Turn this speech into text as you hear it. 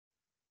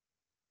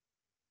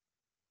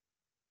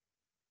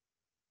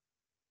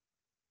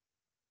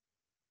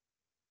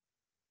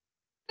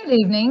Good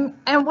evening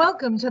and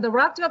welcome to the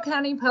Rockdale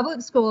County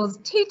Public Schools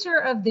Teacher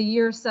of the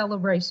Year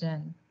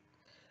celebration.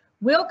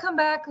 We'll come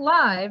back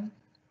live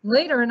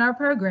later in our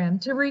program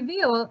to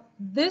reveal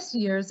this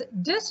year's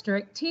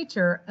District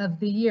Teacher of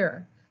the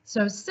Year.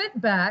 So sit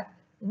back,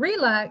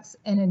 relax,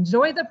 and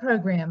enjoy the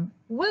program.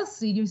 We'll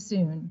see you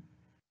soon.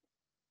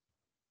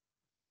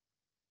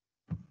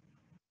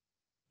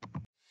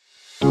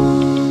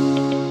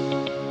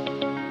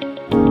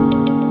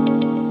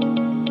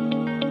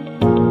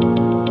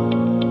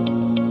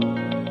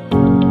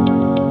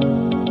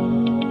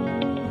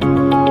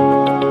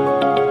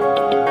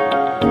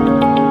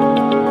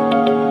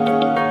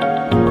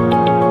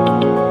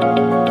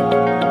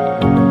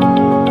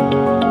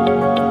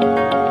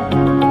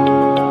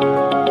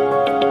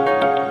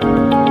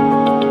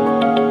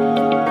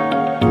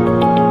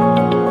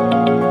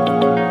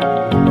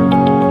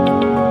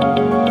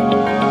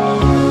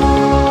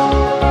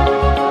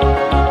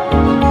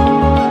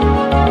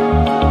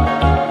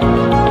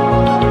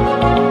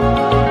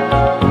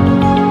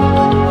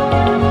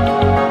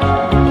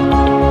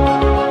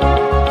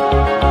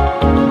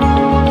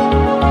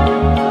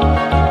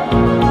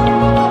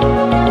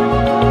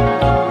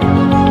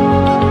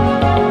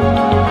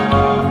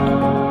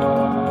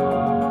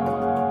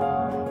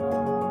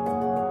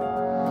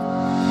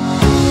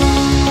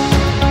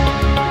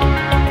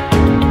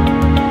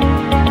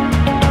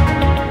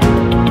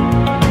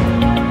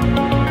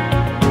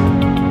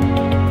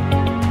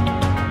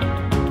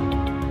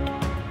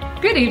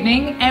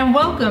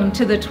 Welcome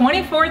to the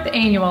 24th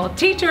Annual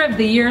Teacher of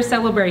the Year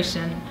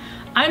celebration.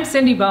 I'm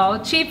Cindy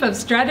Ball, Chief of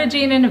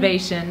Strategy and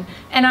Innovation,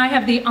 and I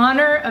have the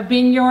honor of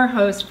being your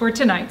host for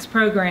tonight's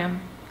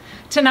program.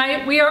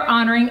 Tonight we are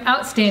honoring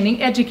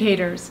outstanding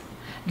educators.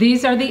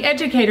 These are the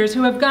educators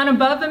who have gone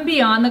above and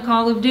beyond the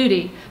call of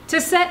duty to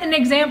set an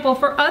example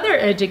for other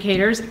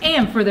educators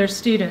and for their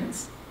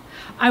students.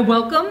 I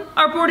welcome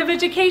our Board of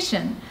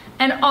Education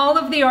and all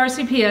of the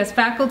RCPS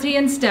faculty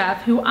and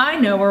staff who I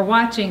know are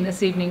watching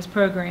this evening's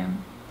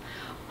program.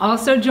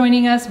 Also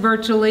joining us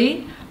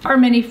virtually are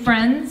many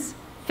friends,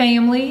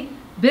 family,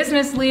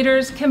 business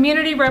leaders,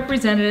 community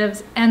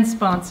representatives, and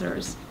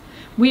sponsors.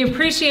 We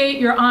appreciate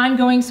your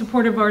ongoing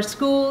support of our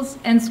schools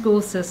and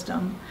school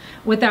system.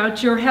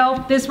 Without your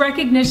help, this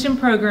recognition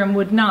program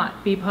would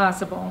not be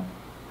possible.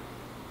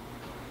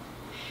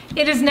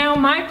 It is now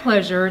my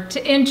pleasure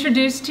to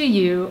introduce to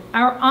you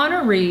our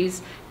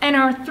honorees and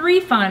our 3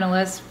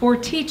 finalists for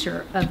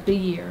Teacher of the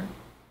Year.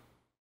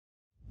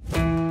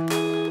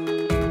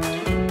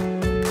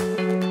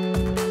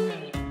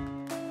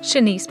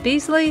 Shanice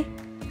Beasley,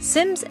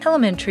 Sims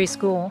Elementary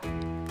School.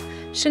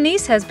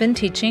 Shanice has been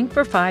teaching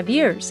for 5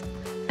 years,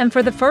 and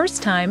for the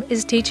first time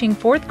is teaching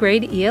 4th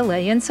grade ELA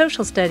and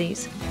Social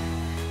Studies.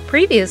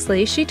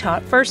 Previously, she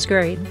taught 1st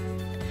grade.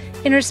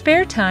 In her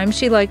spare time,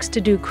 she likes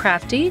to do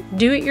crafty,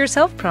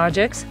 do-it-yourself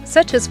projects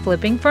such as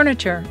flipping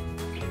furniture.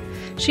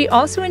 She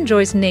also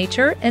enjoys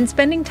nature and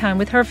spending time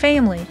with her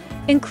family,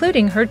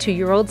 including her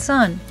 2-year-old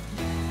son.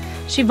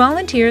 She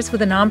volunteers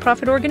with a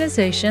nonprofit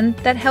organization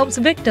that helps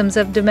victims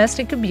of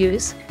domestic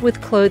abuse with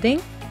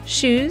clothing,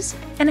 shoes,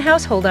 and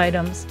household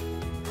items.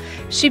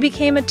 She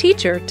became a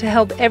teacher to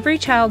help every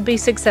child be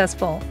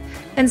successful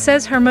and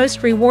says her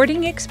most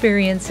rewarding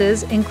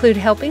experiences include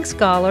helping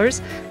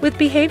scholars with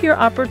behavior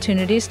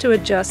opportunities to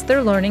adjust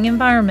their learning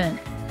environment.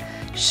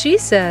 She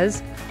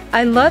says,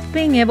 "I love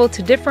being able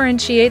to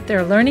differentiate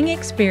their learning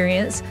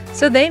experience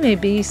so they may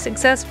be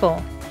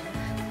successful.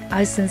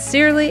 I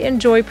sincerely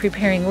enjoy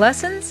preparing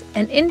lessons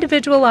and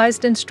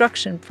individualized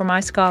instruction for my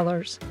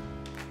scholars."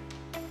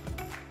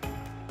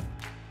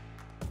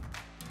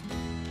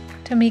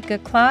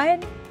 Tomeka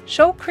Clyde,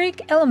 Shoal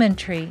Creek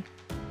Elementary.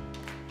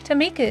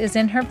 Tomeka is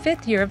in her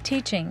 5th year of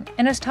teaching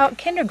and has taught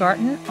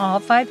kindergarten all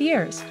 5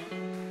 years.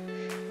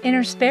 In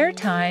her spare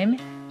time,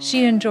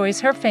 she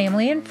enjoys her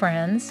family and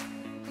friends,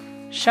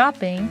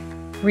 shopping,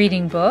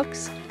 reading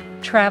books,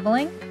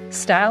 traveling,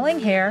 styling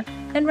hair,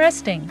 and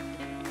resting.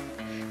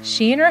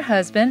 She and her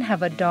husband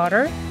have a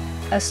daughter,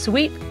 a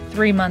sweet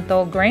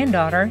 3-month-old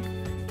granddaughter,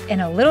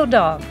 and a little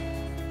dog.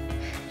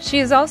 She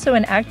is also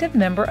an active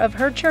member of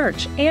her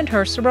church and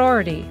her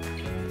sorority.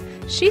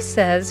 She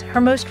says her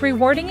most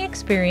rewarding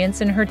experience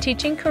in her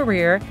teaching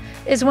career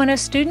is when a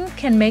student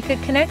can make a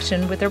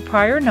connection with their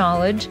prior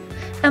knowledge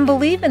and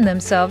believe in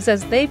themselves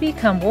as they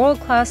become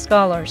world-class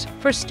scholars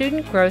for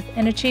student growth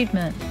and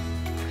achievement.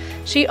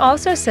 She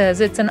also says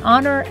it's an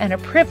honor and a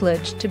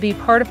privilege to be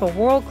part of a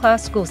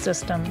world-class school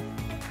system.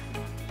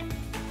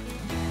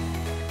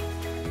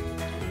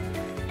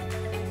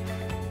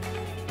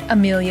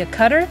 Amelia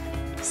Cutter,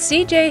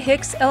 C.J.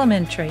 Hicks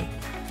Elementary.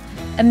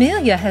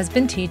 Amelia has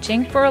been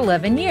teaching for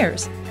 11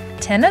 years,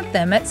 10 of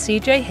them at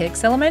C.J.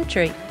 Hicks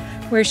Elementary,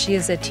 where she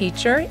is a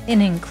teacher in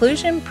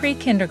inclusion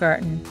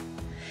pre-kindergarten.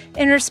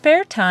 In her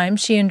spare time,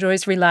 she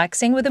enjoys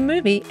relaxing with a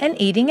movie and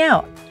eating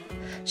out.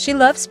 She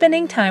loves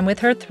spending time with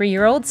her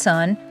 3-year-old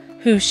son,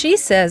 who she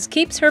says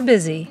keeps her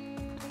busy.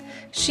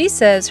 She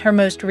says her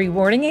most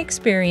rewarding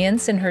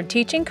experience in her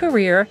teaching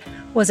career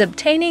was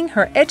obtaining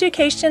her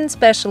education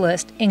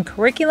specialist in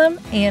curriculum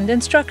and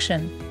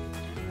instruction.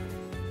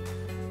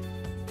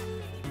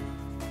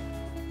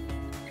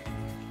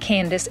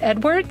 Candace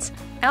Edwards,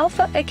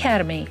 Alpha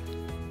Academy.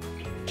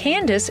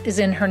 Candace is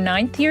in her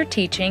 9th year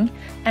teaching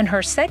and her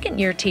 2nd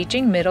year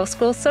teaching middle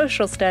school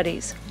social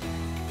studies.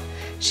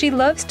 She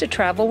loves to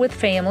travel with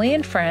family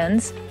and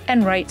friends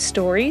and write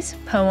stories,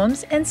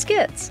 poems, and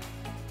skits.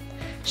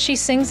 She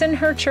sings in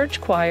her church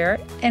choir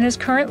and is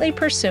currently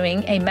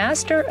pursuing a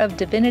Master of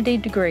Divinity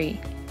degree.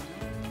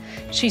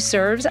 She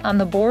serves on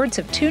the boards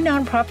of 2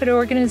 nonprofit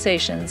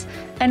organizations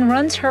and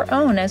runs her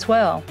own as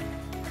well.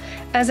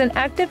 As an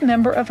active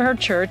member of her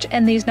church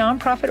and these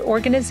nonprofit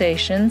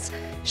organizations,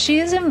 she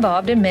is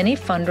involved in many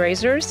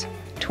fundraisers,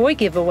 toy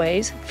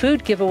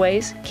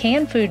giveaways,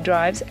 canned food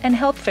drives, and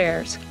health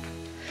fairs.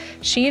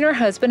 She and her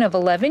husband of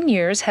 11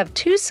 years have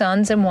 2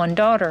 sons and 1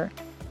 daughter.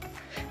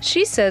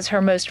 She says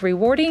her most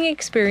rewarding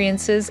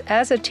experiences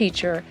as a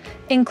teacher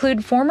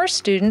include former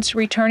students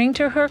returning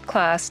to her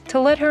class to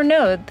let her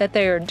know that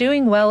they are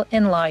doing well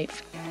in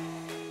life.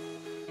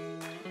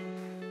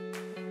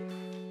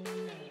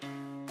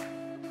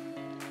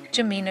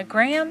 Jimmina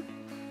Graham,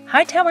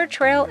 Hightower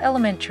Trail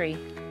Elementary.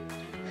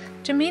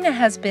 Jimmina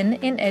has been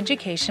in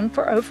education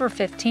for over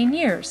 15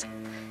 years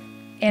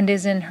and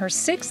is in her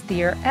 6th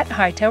year at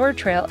Hightower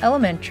Trail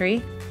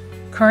Elementary,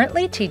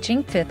 currently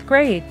teaching 5th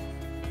grade.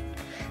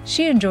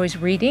 She enjoys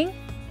reading,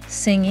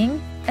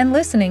 singing, and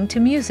listening to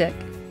music.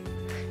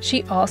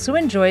 She also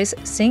enjoys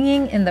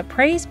singing in the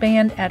praise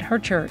band at her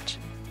church.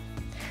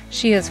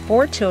 She has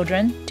 4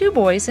 children, 2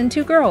 boys and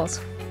 2 girls.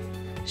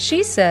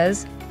 She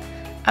says,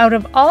 "Out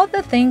of all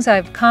the things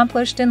I've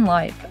accomplished in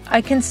life,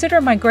 I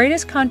consider my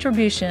greatest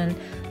contribution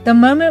the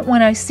moment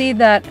when I see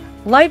that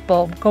light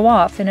bulb go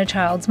off in a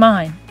child's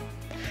mind.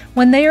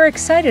 When they are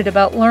excited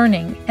about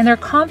learning and their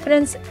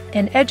confidence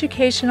and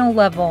educational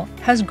level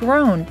has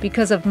grown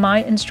because of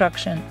my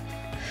instruction.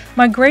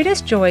 My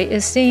greatest joy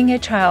is seeing a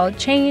child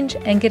change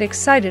and get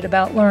excited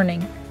about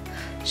learning."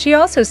 She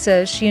also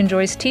says she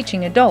enjoys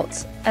teaching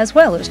adults as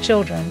well as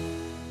children.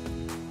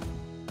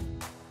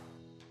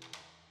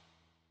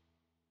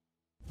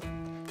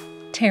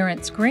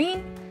 Terrance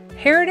Green,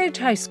 Heritage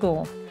High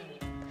School.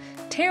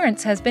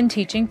 Terrance has been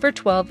teaching for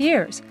 12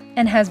 years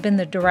and has been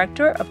the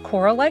Director of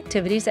Choral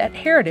Activities at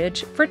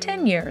Heritage for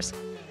 10 years.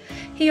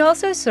 He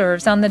also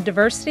serves on the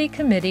Diversity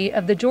Committee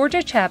of the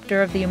Georgia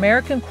chapter of the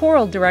American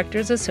Choral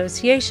Directors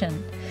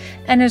Association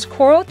and is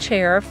Choral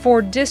Chair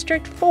for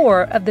District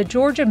 4 of the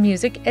Georgia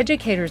Music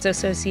Educators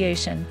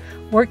Association,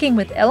 working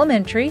with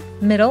elementary,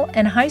 middle,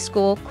 and high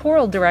school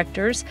choral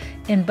directors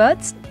in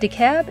Butts,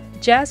 DeKalb,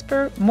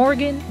 Jasper,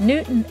 Morgan,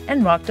 Newton,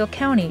 and Rockdale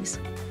counties.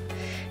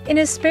 In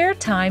his spare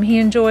time, he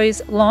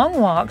enjoys long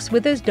walks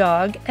with his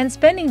dog and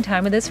spending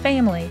time with his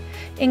family,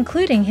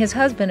 including his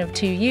husband of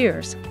 2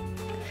 years.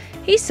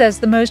 He says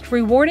the most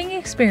rewarding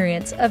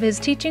experience of his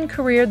teaching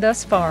career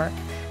thus far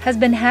has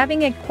been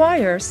having a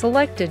choir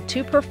selected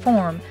to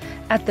perform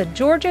at the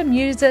Georgia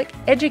Music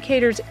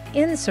Educators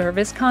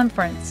In-Service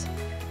Conference.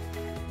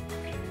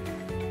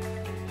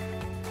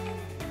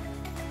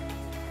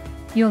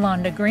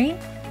 Yolanda Green,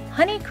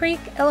 Honey Creek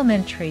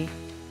Elementary.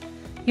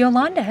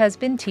 Yolanda has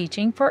been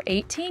teaching for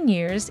 18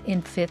 years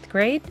in 5th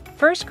grade,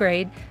 1st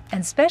grade,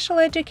 and special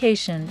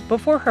education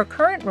before her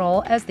current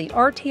role as the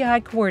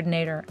RTI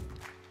coordinator.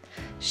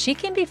 She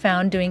can be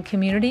found doing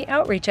community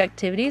outreach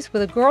activities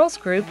with a girls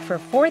group for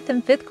 4th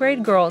and 5th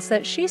grade girls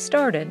that she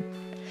started,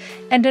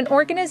 and an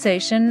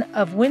organization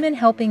of women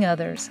helping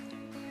others.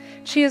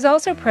 She is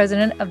also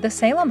president of the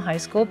Salem High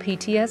School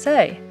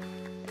PTSA.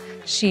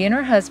 She and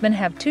her husband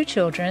have 2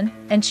 children,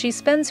 and she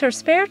spends her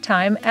spare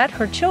time at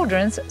her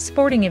children's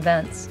sporting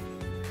events.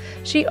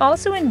 She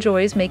also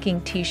enjoys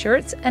making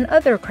t-shirts and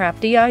other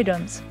crafty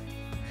items.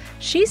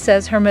 She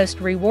says her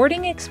most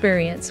rewarding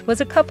experience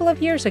was a couple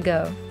of years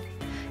ago.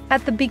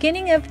 At the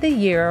beginning of the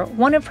year,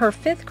 one of her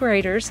 5th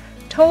graders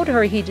told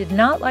her he did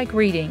not like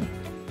reading.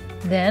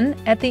 Then,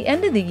 at the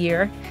end of the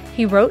year,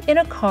 he wrote in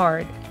a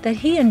card that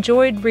he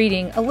enjoyed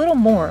reading a little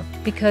more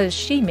because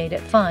she made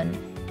it fun.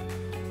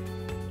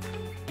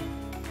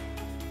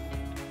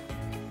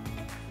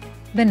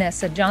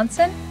 Vanessa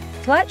Johnson,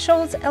 Flat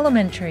Shoals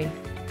Elementary.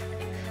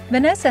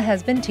 Vanessa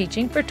has been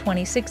teaching for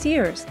 26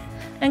 years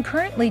and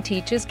currently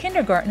teaches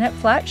kindergarten at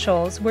Flat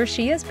Shoals, where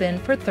she has been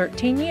for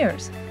 13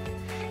 years.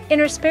 In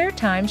her spare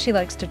time, she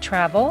likes to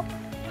travel,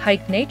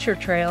 hike nature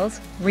trails,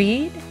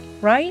 read,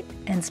 write,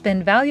 and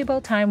spend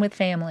valuable time with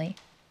family.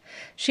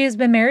 She has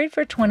been married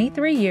for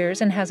 23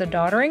 years and has a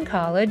daughter in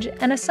college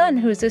and a son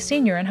who is a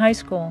senior in high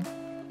school.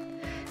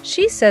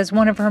 She says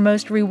one of her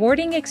most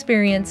rewarding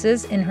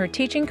experiences in her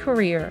teaching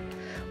career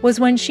was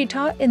when she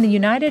taught in the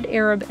United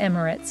Arab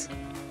Emirates.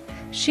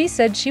 She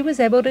said she was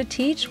able to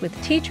teach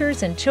with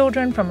teachers and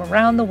children from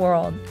around the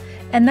world,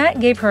 and that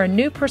gave her a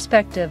new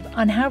perspective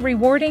on how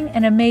rewarding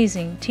and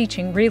amazing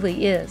teaching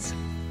really is.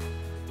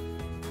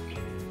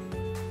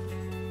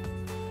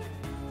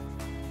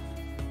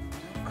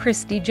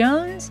 Christy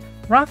Jones,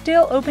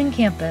 Rockdale Open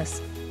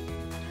Campus.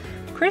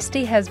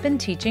 Christy has been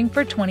teaching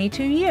for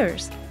 22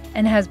 years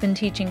and has been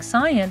teaching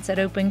science at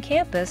Open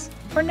Campus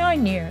for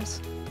 9 years.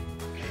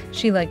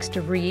 She likes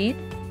to read,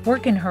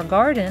 work in her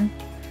garden,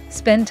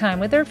 spend time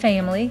with her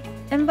family,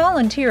 and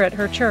volunteer at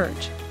her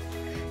church.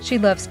 She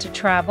loves to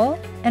travel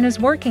and is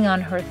working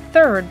on her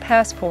third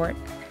passport,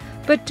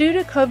 but due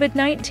to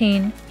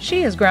COVID-19,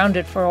 she is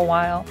grounded for a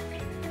while.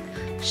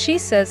 She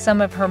says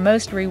some of her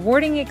most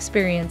rewarding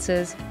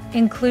experiences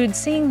include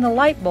seeing the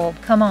light bulb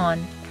come on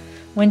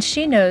when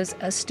she knows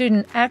a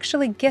student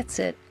actually gets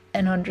it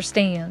and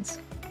understands.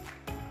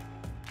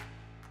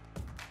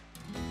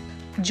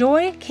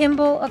 Joy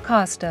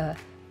Kimble-Acosta,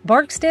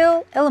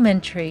 Barksdale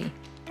Elementary.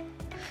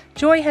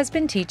 Joy has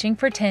been teaching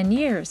for 10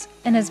 years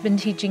and has been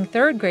teaching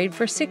 3rd grade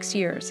for 6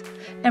 years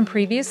and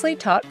previously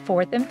taught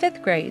 4th and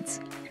 5th grades.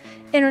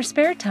 In her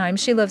spare time,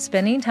 she loves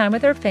spending time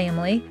with her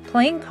family,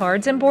 playing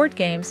cards and board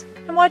games,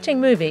 and watching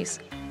movies.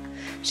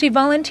 She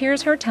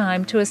volunteers her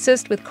time to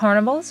assist with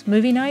carnivals,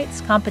 movie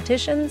nights,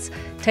 competitions,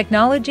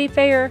 technology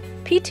fair,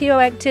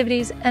 PTO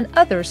activities, and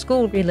other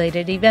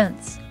school-related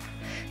events.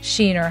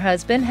 She and her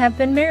husband have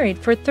been married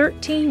for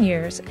 13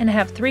 years and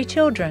have 3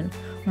 children,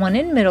 1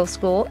 in middle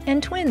school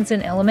and twins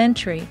in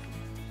elementary.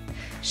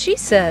 She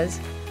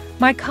says,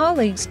 "My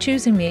colleagues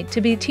choosing me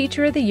to be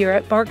Teacher of the Year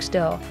at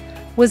Barksdale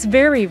was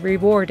very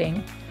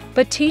rewarding,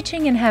 but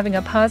teaching and having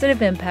a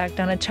positive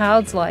impact on a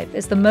child's life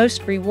is the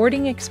most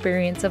rewarding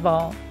experience of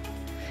all.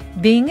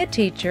 Being a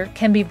teacher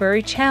can be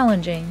very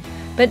challenging,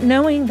 but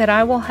knowing that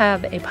I will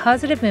have a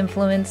positive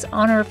influence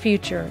on our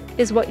future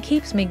is what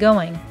keeps me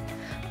going.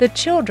 The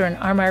children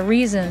are my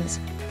reasons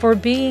for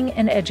being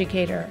an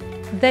educator.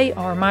 They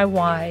are my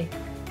why."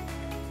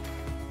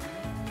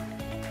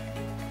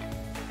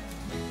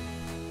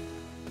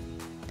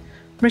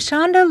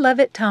 Reshaunda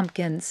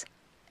Levett-Thompkins,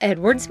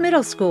 Edwards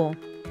Middle School.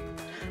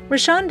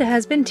 Reshaunda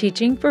has been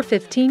teaching for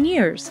 15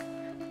 years,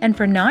 and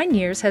for 9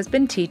 years has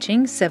been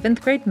teaching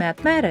 7th grade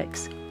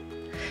mathematics.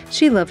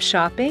 She loves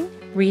shopping,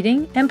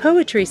 reading, and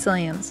poetry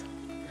slams.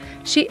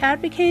 She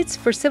advocates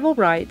for civil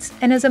rights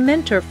and is a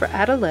mentor for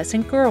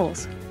adolescent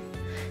girls.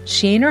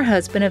 She and her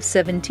husband of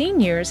 17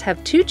 years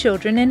have 2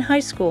 children in high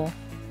school.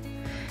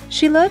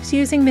 She loves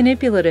using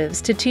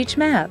manipulatives to teach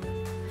math.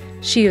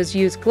 She has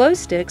used glow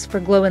sticks for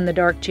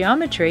glow-in-the-dark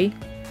geometry,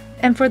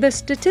 and for the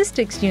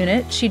statistics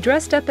unit, she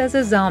dressed up as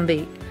a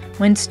zombie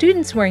when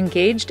students were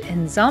engaged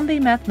in zombie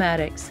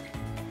mathematics.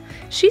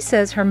 She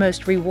says her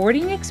most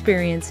rewarding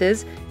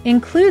experiences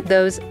include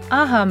those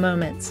aha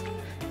moments,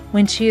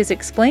 when she has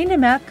explained a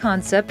math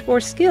concept or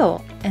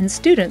skill and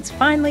students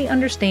finally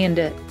understand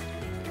it.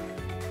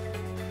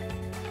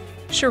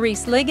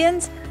 Sharice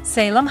Liggins,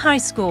 Salem High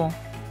School.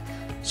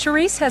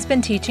 Sharice has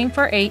been teaching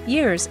for 8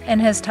 years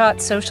and has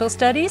taught social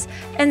studies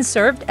and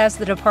served as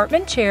the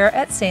department chair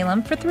at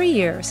Salem for 3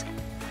 years.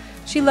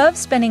 She loves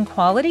spending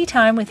quality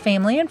time with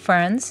family and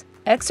friends,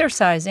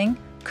 exercising,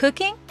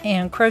 cooking,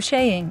 and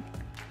crocheting.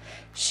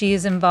 She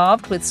is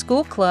involved with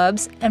school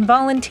clubs and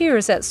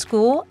volunteers at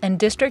school and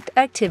district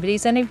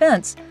activities and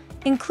events,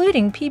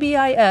 including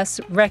PBIS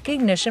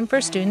recognition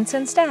for students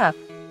and staff.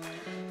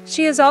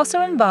 She is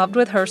also involved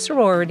with her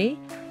sorority,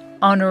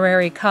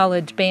 honorary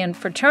college band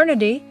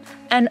fraternity,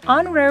 and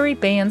honorary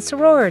band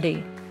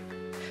sorority.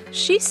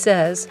 She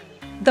says,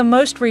 "The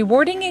most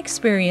rewarding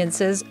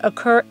experiences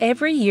occur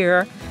every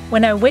year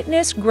when I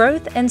witness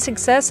growth and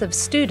success of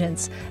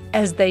students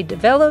as they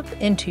develop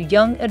into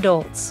young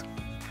adults."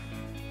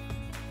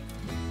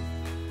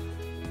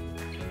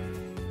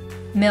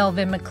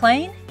 Melvin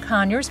McClain,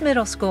 Conyers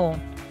Middle School.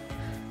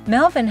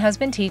 Melvin has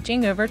been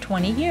teaching over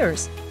 20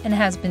 years and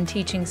has been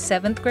teaching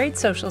 7th grade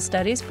social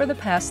studies for the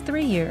past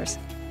 3 years.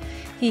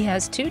 He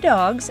has 2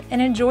 dogs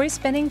and enjoys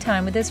spending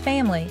time with his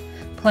family,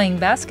 playing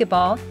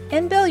basketball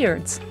and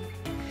billiards.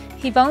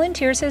 He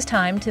volunteers his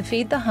time to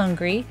feed the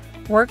hungry,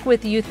 work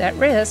with youth at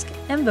risk,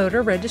 and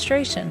voter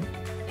registration.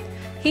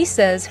 He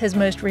says his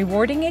most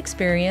rewarding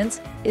experience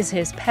is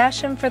his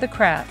passion for the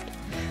craft,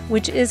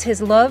 which is his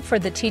love for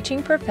the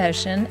teaching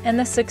profession and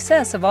the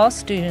success of all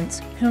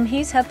students whom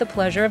he's had the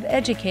pleasure of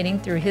educating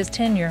through his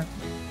tenure.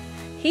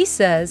 He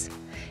says,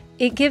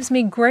 "It gives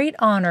me great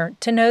honor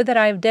to know that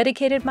I have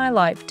dedicated my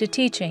life to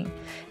teaching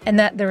and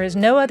that there is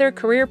no other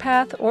career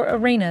path or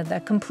arena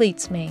that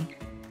completes me."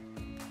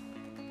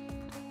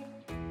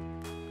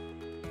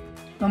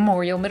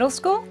 Memorial Middle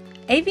School,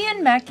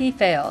 Avian McKie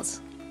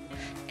Fails.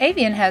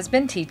 Avian has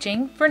been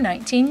teaching for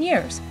 19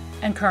 years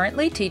and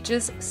currently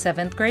teaches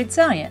 7th grade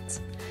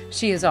science.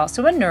 She is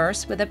also a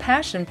nurse with a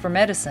passion for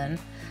medicine,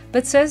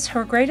 but says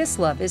her greatest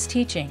love is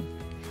teaching.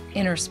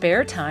 In her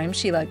spare time,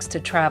 she likes to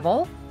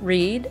travel,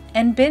 read,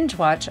 and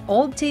binge-watch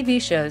old TV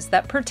shows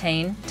that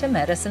pertain to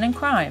medicine and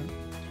crime.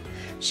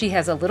 She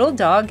has a little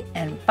dog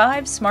and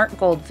 5 smart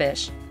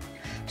goldfish.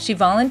 She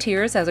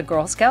volunteers as a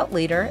Girl Scout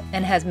leader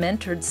and has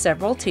mentored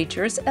several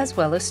teachers as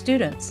well as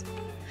students.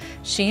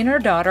 She and her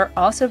daughter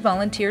also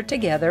volunteer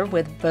together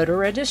with voter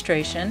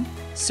registration,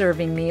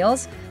 serving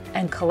meals,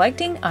 and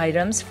collecting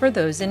items for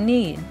those in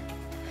need.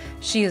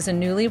 She is a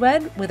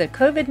newlywed with a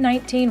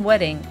COVID-19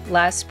 wedding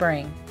last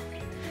spring.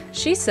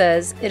 She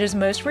says it is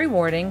most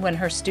rewarding when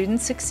her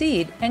students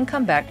succeed and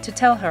come back to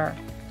tell her.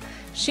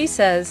 She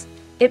says,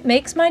 "It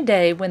makes my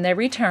day when they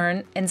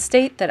return and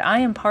state that I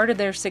am part of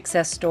their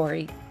success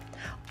story.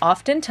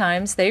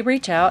 Oftentimes, they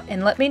reach out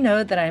and let me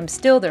know that I am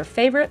still their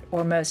favorite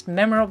or most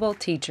memorable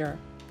teacher.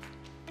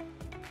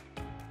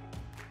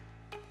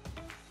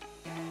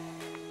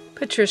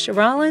 Patricia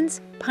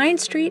Rollins, Pine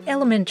Street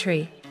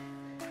Elementary.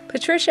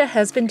 Patricia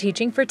has been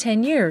teaching for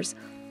 10 years,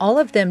 all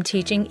of them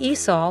teaching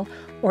ESOL,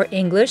 or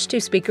English to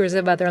Speakers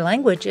of Other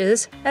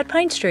Languages, at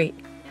Pine Street.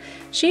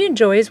 She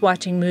enjoys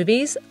watching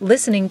movies,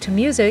 listening to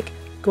music,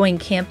 going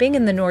camping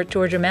in the North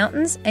Georgia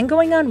mountains, and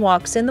going on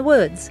walks in the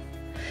woods.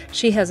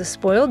 She has a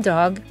spoiled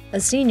dog, a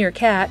senior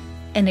cat,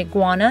 an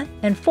iguana,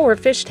 and 4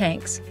 fish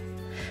tanks.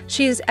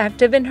 She is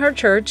active in her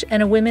church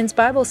and a women's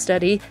Bible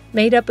study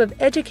made up of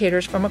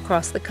educators from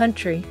across the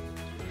country.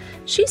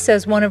 She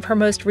says one of her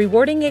most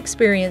rewarding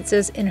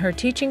experiences in her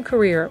teaching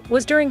career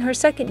was during her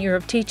second year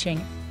of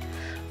teaching.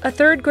 A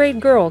 3rd grade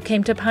girl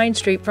came to Pine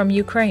Street from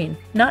Ukraine,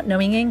 not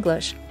knowing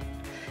English.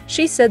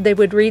 She said they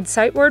would read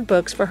sight word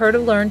books for her to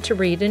learn to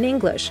read in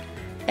English,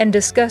 and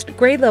discussed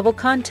grade-level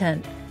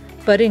content,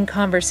 but in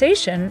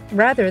conversation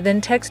rather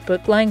than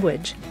textbook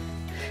language.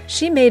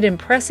 She made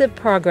impressive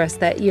progress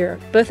that year,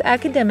 both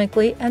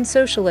academically and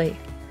socially.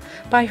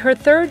 By her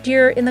 3rd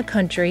year in the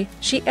country,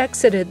 she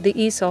exited the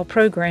ESOL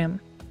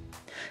program.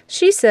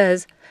 She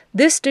says,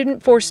 "This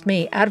student forced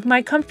me out of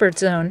my comfort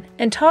zone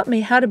and taught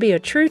me how to be a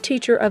true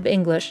teacher of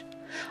English.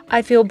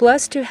 I feel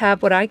blessed to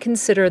have what I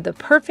consider the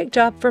perfect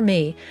job for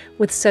me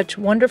with such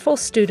wonderful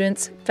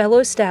students,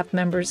 fellow staff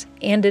members,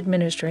 and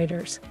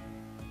administrators."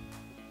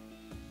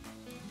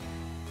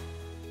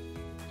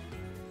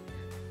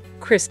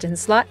 Kristin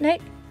Slotnik,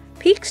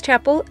 Peaks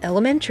Chapel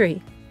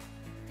Elementary.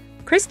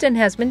 Kristin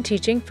has been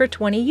teaching for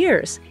 20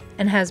 years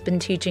and has been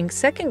teaching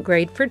 2nd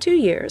grade for 2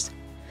 years.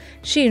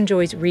 She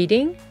enjoys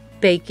reading,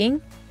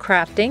 baking,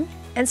 crafting,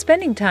 and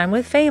spending time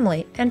with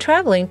family and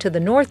traveling to the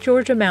North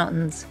Georgia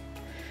mountains.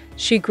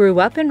 She grew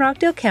up in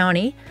Rockdale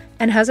County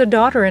and has a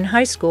daughter in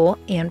high school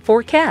and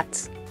 4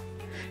 cats.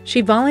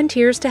 She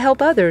volunteers to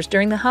help others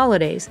during the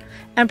holidays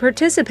and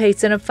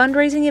participates in a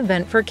fundraising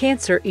event for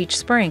cancer each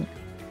spring.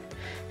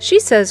 She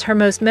says her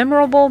most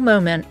memorable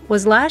moment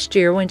was last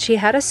year when she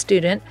had a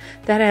student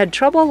that had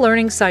trouble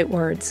learning sight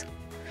words.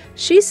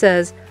 She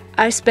says,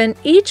 "I spent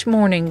each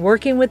morning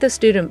working with the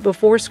student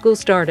before school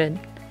started.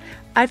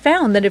 I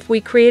found that if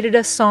we created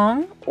a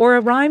song or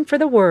a rhyme for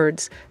the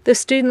words, the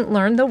student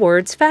learned the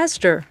words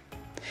faster.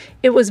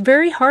 It was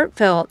very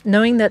heartfelt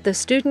knowing that the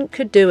student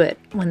could do it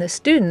when the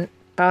student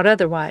thought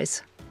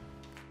otherwise."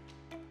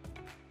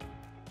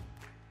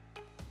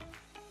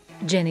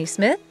 Jenny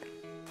Smith,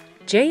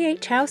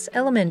 J.H. House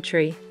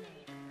Elementary.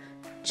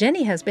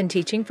 Jenny has been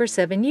teaching for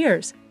 7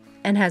 years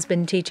and has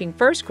been teaching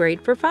 1st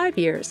grade for 5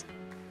 years.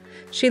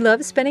 She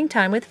loves spending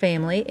time with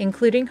family,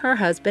 including her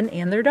husband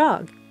and their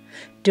dog,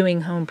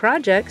 doing home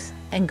projects,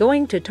 and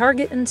going to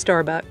Target and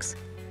Starbucks.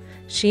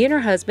 She and her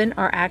husband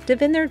are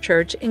active in their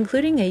church,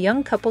 including a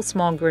young couple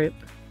small group.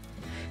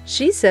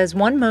 She says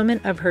one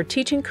moment of her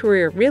teaching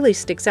career really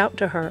sticks out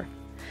to her.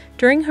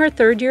 During her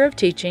 3rd year of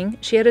teaching,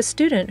 she had a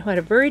student who had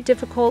a very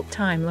difficult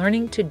time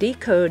learning to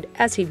decode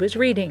as he was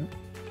reading.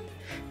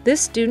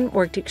 This student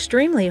worked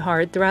extremely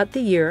hard throughout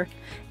the year,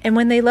 and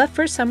when they left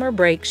for summer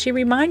break, she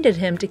reminded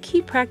him to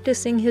keep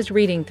practicing his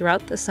reading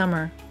throughout the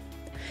summer.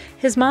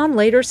 His mom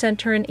later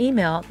sent her an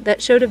email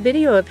that showed a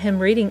video of him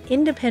reading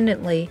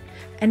independently,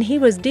 and he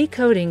was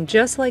decoding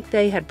just like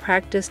they had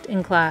practiced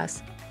in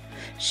class.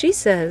 She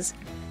says,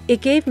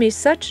 "It gave me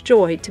such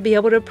joy to be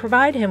able to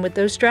provide him with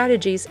those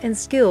strategies and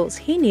skills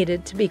he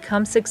needed to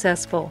become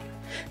successful.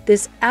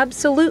 This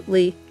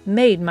absolutely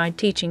made my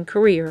teaching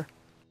career."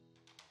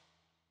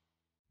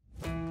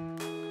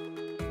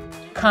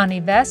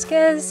 Connie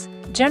Vazquez,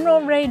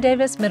 General Ray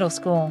Davis Middle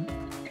School.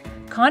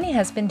 Connie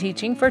has been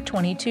teaching for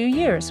 22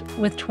 years,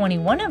 with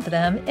 21 of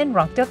them in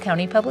Rockdale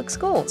County Public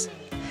Schools.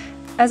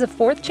 As a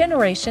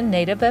 4th-generation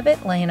native of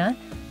Atlanta,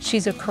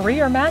 she's a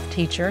career math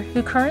teacher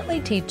who currently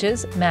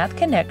teaches Math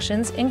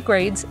Connections in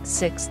grades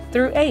 6th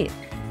through 8th.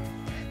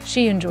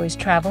 She enjoys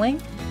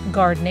traveling,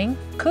 gardening,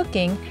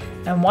 cooking,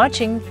 and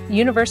watching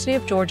University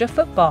of Georgia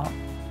football.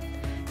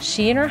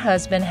 She and her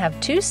husband have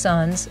 2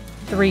 sons,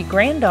 3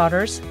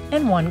 granddaughters,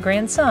 and 1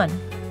 grandson.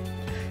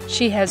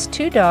 She has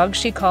 2 dogs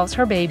she calls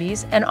her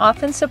babies and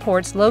often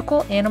supports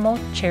local animal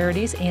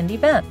charities and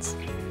events.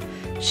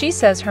 She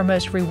says her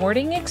most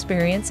rewarding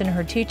experience in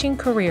her teaching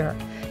career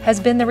has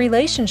been the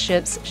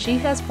relationships she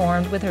has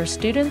formed with her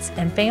students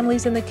and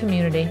families in the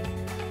community.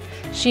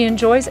 She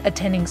enjoys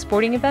attending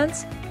sporting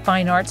events,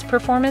 fine arts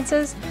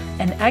performances,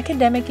 and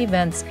academic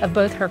events of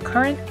both her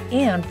current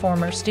and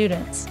former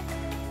students.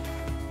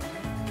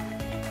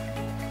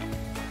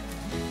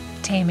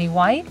 Tammy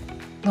White,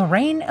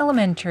 Lorraine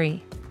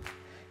Elementary.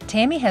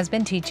 Tammy has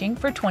been teaching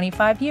for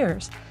 25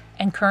 years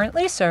and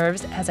currently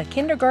serves as a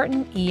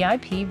kindergarten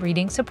EIP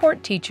reading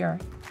support teacher.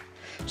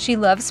 She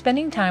loves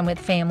spending time with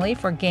family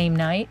for game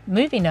night,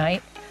 movie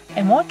night,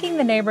 and walking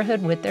the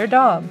neighborhood with their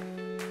dog.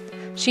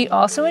 She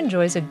also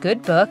enjoys a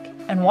good book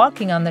and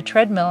walking on the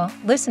treadmill,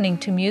 listening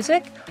to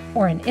music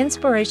or an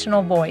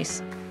inspirational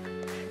voice.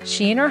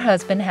 She and her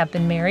husband have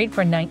been married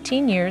for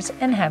 19 years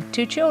and have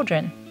 2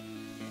 children.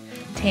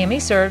 Tammy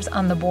serves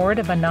on the board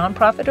of a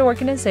nonprofit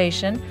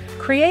organization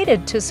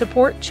created to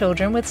support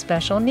children with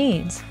special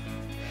needs.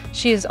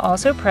 She is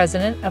also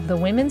president of the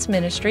women's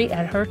ministry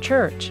at her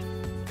church.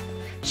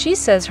 She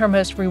says her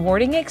most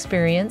rewarding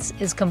experience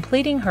is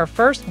completing her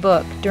first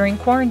book during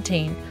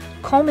quarantine,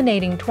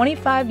 culminating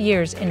 25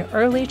 years in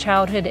early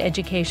childhood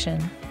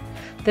education.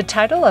 The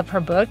title of her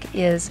book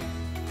is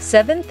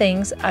 7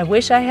 Things I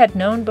Wish I Had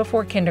Known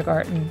Before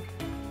Kindergarten.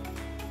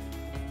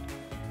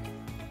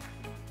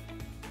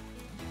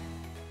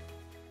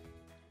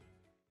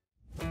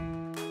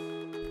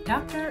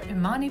 Dr.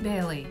 Imani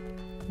Bailey,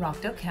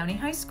 Rockdale County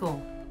High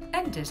School,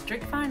 and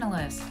district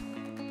finalist.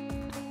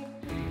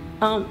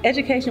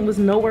 Education was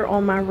nowhere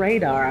on my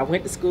radar. I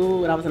went to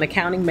school and I was an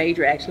accounting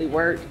major, actually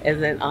worked as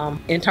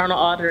an internal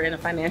auditor and a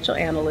financial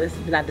analyst.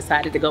 Then I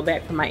decided to go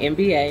back for my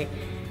MBA,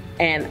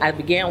 and I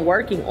began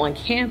working on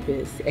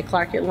campus at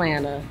Clark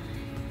Atlanta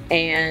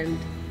and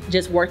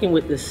just working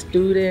with the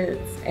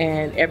students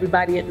and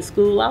everybody at the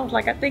school. I was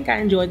like, I think I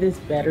enjoy this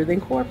better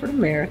than corporate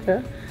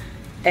America.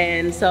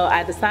 And so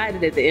I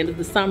decided at the end of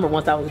the summer,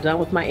 once I was done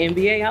with my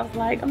MBA, I was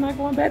like, I'm not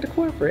going back to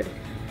corporate.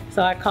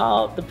 So I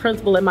called the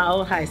principal at my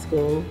old high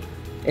school,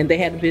 and they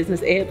had a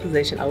business ed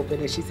position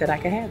open, and she said I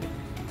could have it.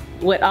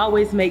 What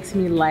always makes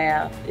me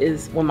laugh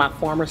is when my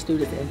former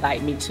students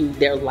invite me to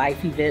their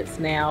life events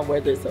now,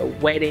 whether it's a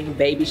wedding,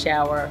 baby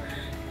shower,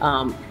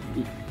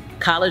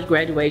 college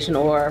graduation,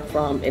 or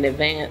from an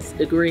advanced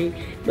degree.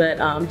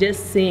 But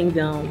just seeing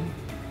them,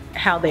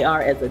 how they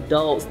are as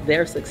adults,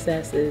 their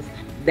successes,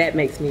 that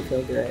makes me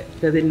feel good,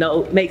 because it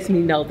makes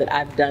me know that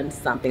I've done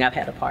something, I've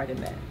had a part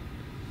in that.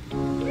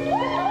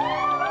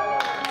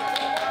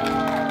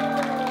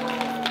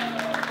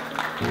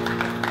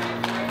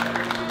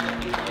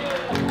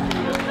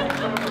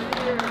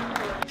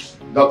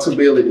 Dr.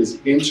 Bailey is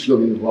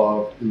integrally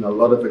involved in a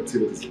lot of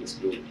activities in the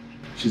school.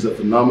 She's a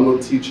phenomenal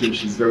teacher, and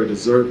she's very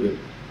deserving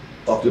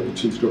of the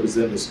opportunity to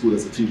represent the school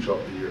as a Teacher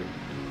of the Year.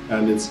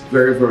 And it's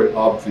very, very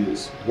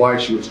obvious why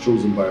she was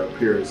chosen by her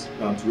peers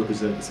to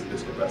represent us in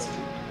this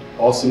capacity.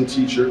 Awesome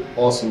teacher,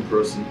 awesome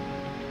person,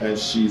 and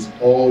she's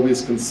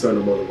always concerned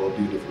about the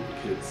well-being of her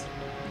kids,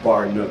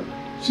 bar none.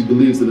 She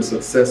believes in the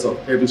success of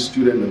every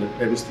student and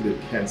that every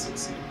student can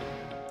succeed.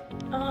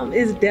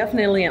 It's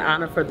definitely an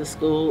honor for the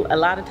school. A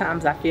lot of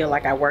times I feel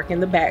like I work in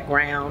the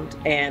background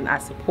and I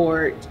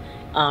support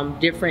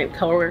different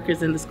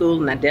coworkers in the school,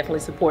 and I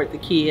definitely support the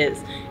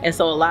kids. And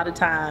so a lot of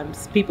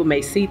times people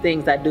may see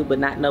things I do but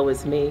not know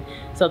it's me.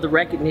 So the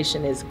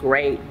recognition is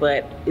great,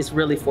 but it's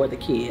really for the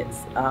kids.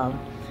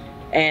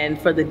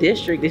 And for the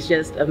district, it's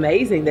just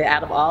amazing that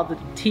out of all the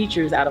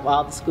teachers, out of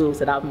all the schools,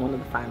 that I'm one of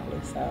the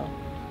finalists. So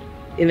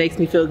it makes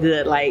me feel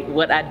good, like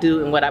what I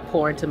do and what I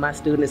pour into my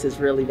students is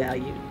really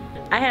valued.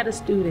 I had a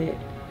student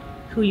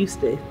who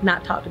used to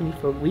not talk to me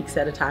for weeks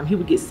at a time. He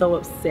would get so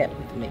upset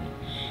with me.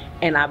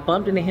 And I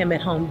bumped into him at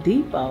Home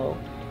Depot.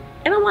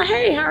 And I'm like,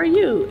 hey, how are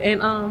you?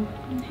 And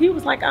he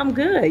was like, I'm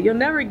good. You'll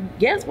never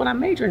guess what I'm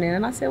majoring in.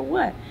 And I said,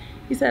 what?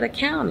 He said,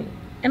 accounting.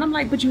 And I'm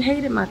like, but you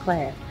hated my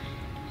class.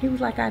 He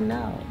was like, I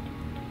know.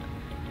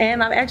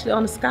 And I'm actually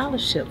on a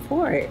scholarship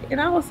for it.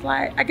 And I was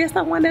like, I guess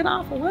I won that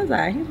offer, was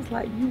I? He was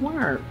like, you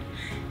weren't.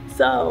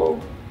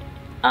 So,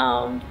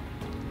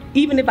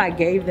 even if I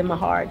gave them a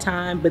hard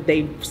time, but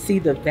they see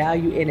the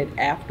value in it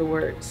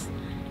afterwards,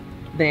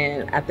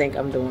 then I think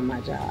I'm doing my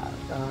job.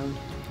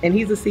 And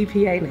he's a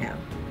CPA now.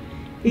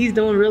 He's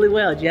doing really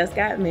well, just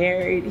got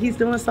married. He's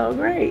doing so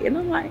great. And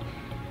I'm like,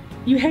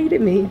 you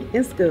hated me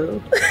in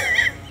school,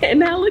 and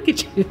now look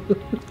at you.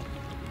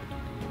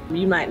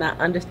 You might not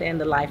understand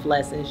the life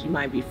lessons. You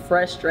might be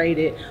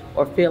frustrated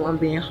or feel I'm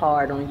being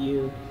hard on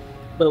you.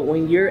 But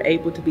when you're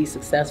able to be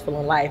successful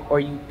in life, or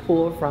you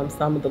pull from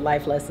some of the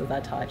life lessons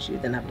I taught you,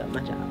 then I've done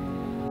my job.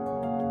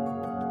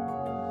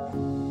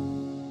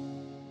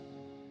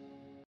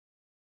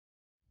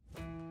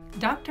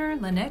 Dr.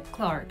 Lynette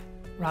Clark,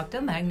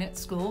 Rockdale Magnet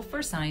School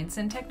for Science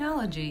and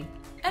Technology,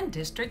 and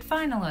district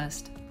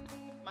finalist.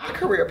 My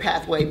career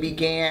pathway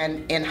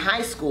began in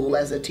high school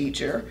as a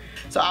teacher.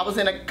 So I was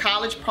in a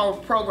college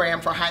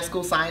program for high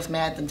school science,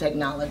 math, and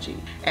technology.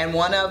 And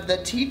one of the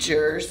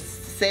teachers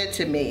said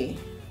to me,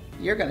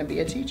 you're gonna be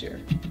a teacher.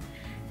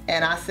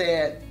 And I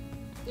said,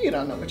 you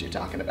don't know what you're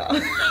talking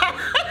about.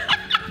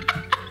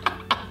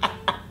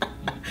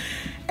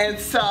 And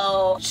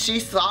so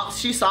she saw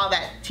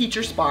that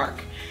teacher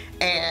spark.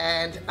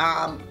 And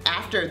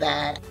after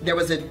that, there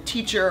was a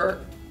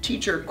teacher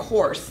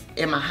course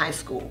in my high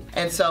school.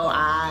 And so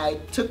I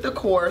took the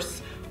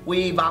course.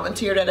 We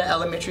volunteered at an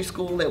elementary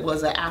school. It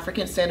was an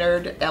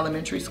African-centered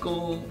elementary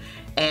school.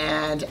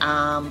 And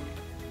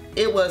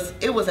it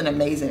was an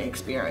amazing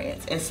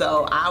experience. And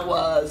so I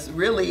was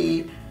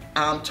really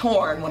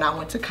torn when I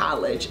went to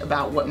college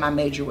about what my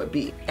major would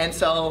be. And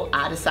so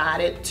I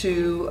decided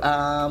to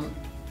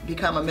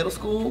become a middle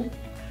school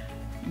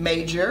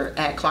major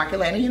at Clark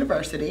Atlanta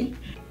University.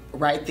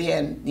 Right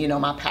then, you know,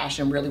 my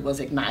passion really was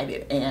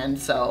ignited. And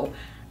so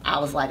I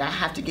was like, I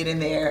have to get in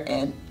there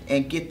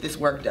and get this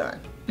work done.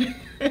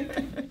 Named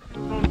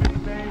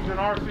an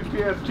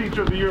RCPS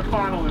Teacher of the Year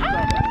finalist.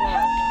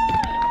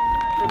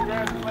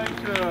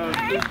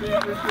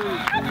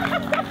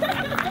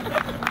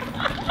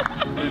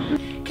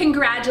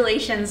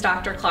 Congratulations,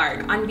 Dr.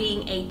 Clark, on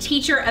being a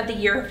Teacher of the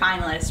Year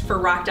finalist for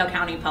Rockdale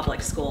County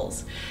Public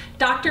Schools.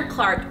 Dr.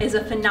 Clark is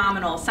a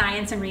phenomenal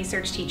science and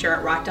research teacher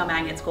at Rockdale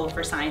Magnet School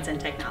for Science and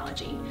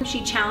Technology.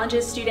 She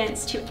challenges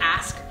students to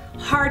ask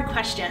hard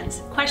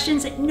questions,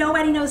 questions that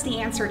nobody knows the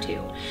answer to,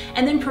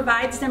 and then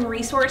provides them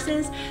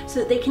resources so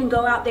that they can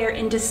go out there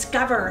and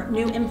discover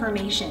new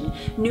information,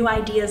 new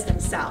ideas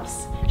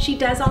themselves. She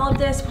does all of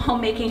this while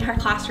making her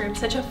classroom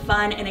such a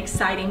fun and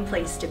exciting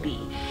place to be.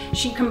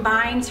 She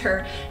combines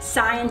her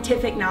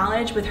scientific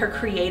knowledge with her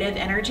creative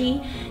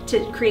energy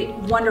to create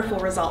wonderful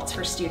results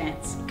for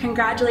students.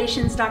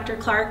 Congratulations, Dr.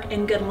 Clark,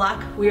 and good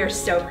luck. We are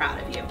so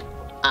proud of you.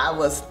 I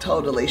was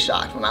totally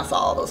shocked when I saw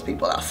all those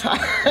people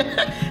outside.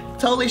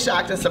 Totally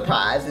shocked and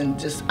surprised, and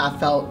just I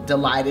felt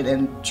delighted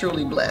and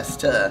truly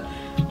blessed to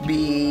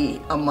be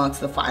amongst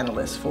the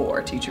finalists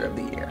for Teacher of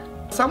the Year.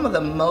 Some of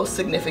the most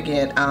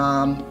significant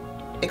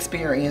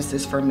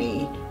experiences for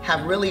me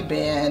have really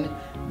been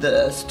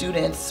the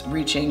students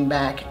reaching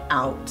back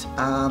out,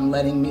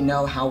 letting me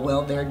know how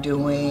well they're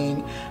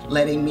doing,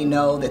 letting me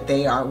know that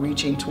they are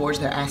reaching towards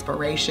their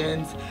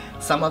aspirations.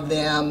 Some of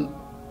them,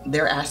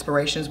 their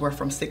aspirations were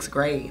from 6th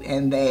grade,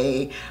 and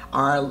they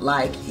are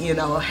like, you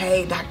know,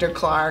 hey, Dr.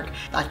 Clark,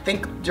 I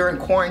think during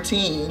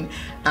quarantine,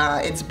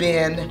 it's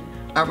been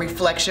a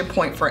reflection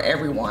point for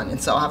everyone.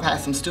 And so I've had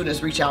some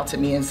students reach out to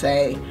me and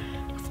say,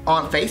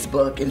 on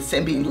Facebook, and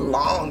send me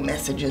long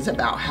messages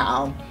about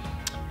how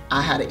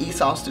I had an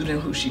ESOL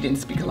student who she didn't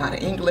speak a lot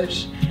of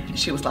English. And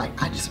she was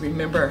like, I just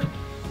remember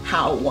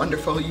how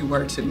wonderful you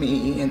were to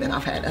me. And then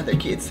I've had other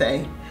kids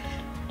say,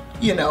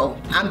 you know,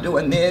 I'm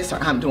doing this or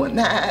I'm doing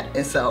that.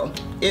 And so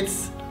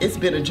it's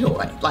been a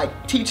joy.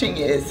 Like, teaching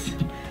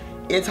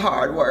it's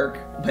hard work,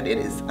 but it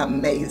is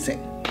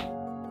amazing.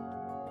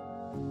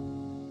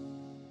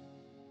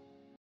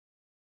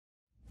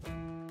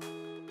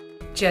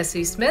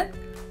 Jessie Smith,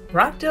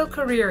 Rockdale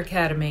Career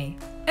Academy,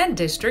 and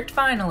district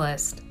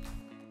finalist.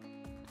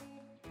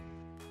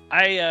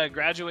 I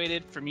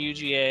graduated from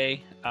UGA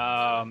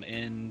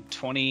in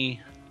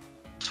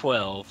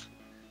 2012,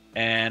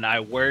 and I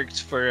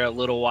worked for a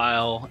little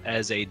while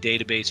as a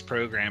database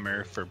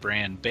programmer for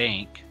Brand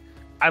Bank.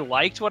 I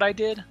liked what I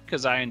did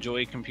because I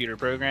enjoy computer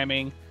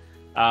programming,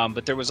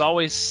 but there was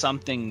always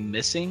something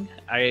missing.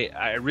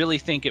 I really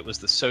think it was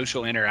the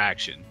social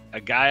interaction. A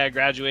guy I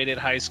graduated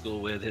high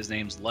school with, his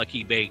name's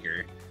Lucky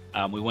Baker.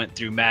 We went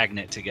through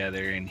Magnet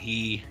together, and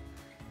he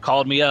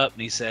called me up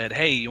and he said,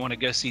 hey, you want to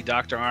go see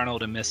Dr.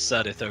 Arnold and Miss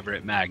Suddeth over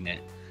at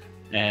Magnet?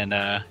 And,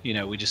 you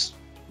know, we just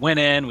went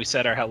in, we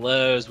said our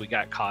hellos, we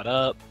got caught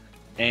up,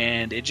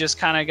 and it just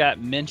kind of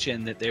got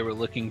mentioned that they were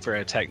looking for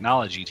a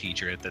technology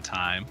teacher at the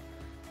time.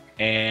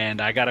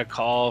 And I got a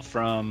call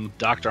from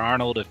Dr.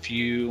 Arnold a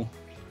few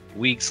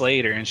weeks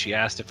later, and she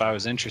asked if I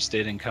was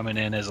interested in coming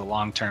in as a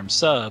long-term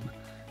sub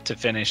to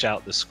finish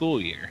out the school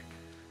year.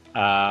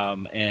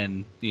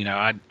 And, you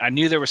know, I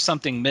knew there was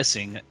something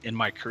missing in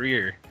my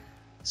career,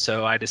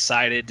 so I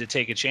decided to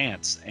take a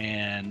chance.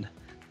 And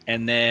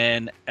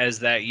then as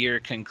that year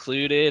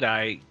concluded,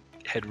 I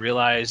had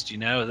realized, you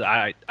know,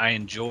 that I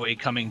enjoy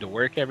coming to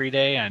work every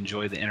day. I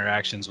enjoy the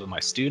interactions with my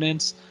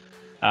students.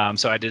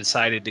 So I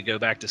decided to go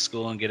back to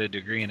school and get a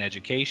degree in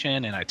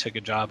education, and I took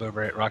a job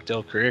over at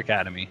Rockdale Career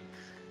Academy.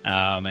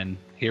 And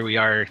here we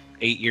are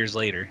 8 years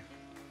later.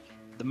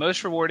 The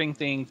most rewarding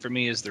thing for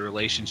me is the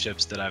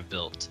relationships that I've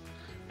built.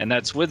 And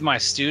that's with my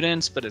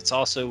students, but it's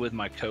also with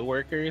my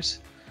coworkers.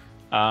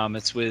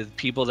 It's with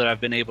people that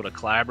I've been able to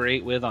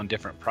collaborate with on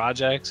different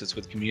projects. It's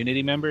with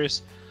community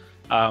members.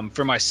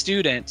 For my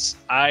students,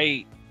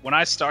 when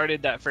I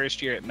started that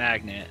first year at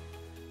Magnet,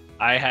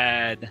 I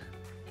had,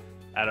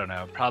 I don't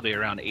know, probably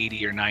around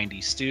 80 or 90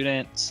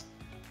 students.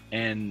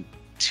 And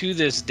to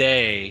this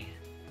day,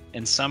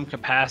 in some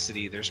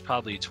capacity, there's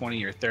probably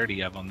 20 or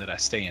 30 of them that I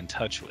stay in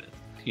touch with.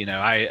 You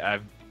know,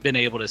 I've been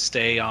able to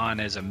stay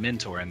on as a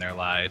mentor in their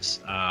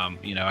lives.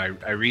 You know,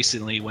 I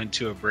recently went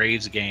to a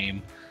Braves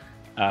game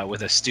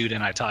with a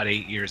student I taught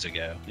 8 years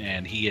ago,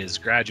 and he has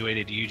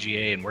graduated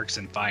UGA and works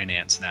in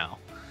finance now.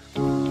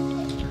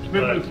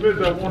 Mr.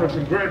 Smith, I want to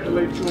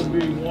congratulate you on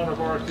being one of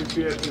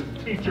RCPS's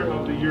Teacher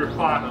of the Year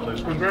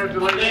finalists.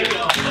 Congratulations.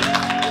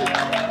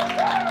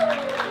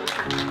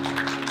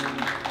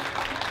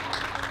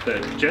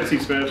 Jessie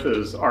Smith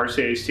is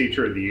RCA's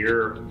Teacher of the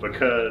Year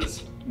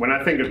because when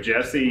I think of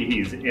Jessie,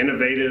 he's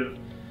innovative,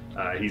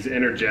 he's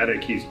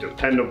energetic, he's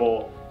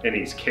dependable, and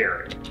he's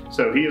caring.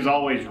 So he is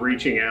always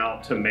reaching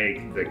out to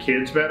make the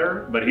kids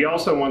better, but he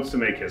also wants to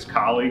make his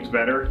colleagues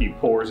better. He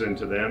pours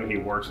into them, he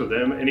works with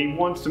them, and he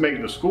wants to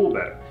make the school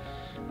better.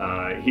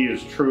 He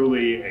is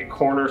truly a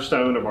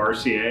cornerstone of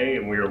RCA,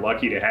 and we are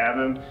lucky to have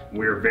him.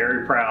 We are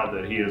very proud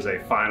that he is a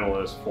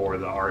finalist for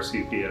the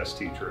RCPS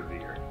Teacher of the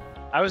Year.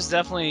 I was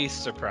definitely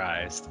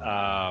surprised.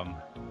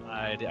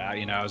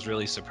 You know, I was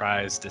really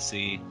surprised to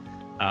see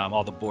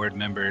all the board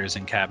members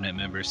and cabinet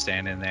members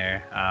standing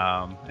there,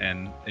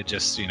 and it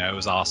just, you know, it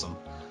was awesome.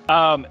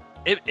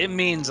 It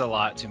means a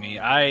lot to me.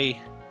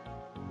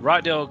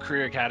 Rockdale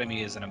Career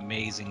Academy is an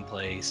amazing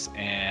place,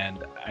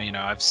 and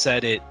I've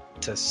said it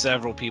to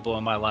several people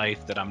in my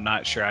life that I'm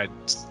not sure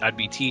I'd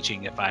be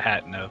teaching if I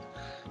hadn't have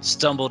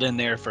stumbled in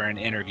there for an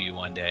interview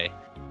one day.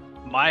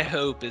 My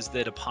hope is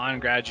that upon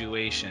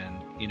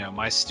graduation,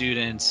 my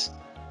students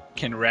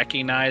can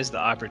recognize the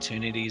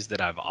opportunities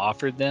that I've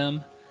offered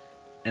them,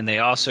 and they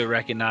also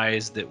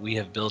recognize that we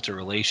have built a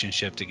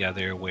relationship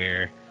together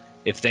where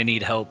if they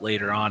need help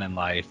later on in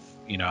life,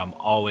 I'm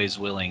always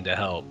willing to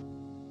help.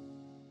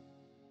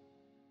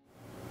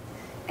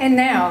 And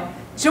now,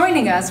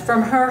 joining us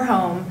from her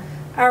home,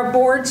 our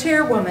board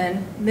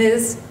chairwoman,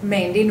 Ms.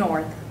 Mandy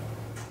North.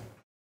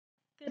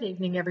 Good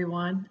evening,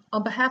 everyone.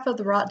 On behalf of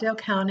the Rockdale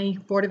County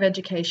Board of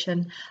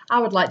Education, I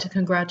would like to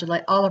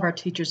congratulate all of our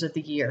Teachers of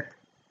the Year.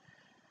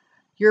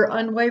 Your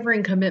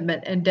unwavering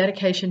commitment and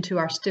dedication to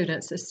our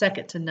students is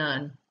second to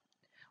none.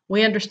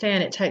 We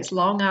understand it takes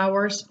long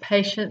hours,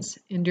 patience,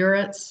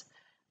 endurance,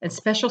 and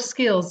special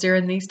skills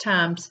during these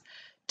times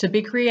to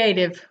be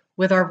creative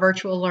with our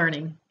virtual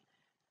learning.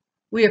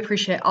 We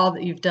appreciate all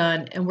that you've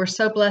done, and we're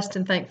so blessed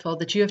and thankful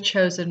that you have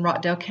chosen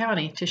Rockdale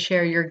County to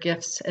share your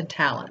gifts and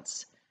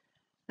talents.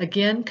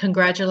 Again,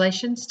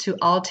 congratulations to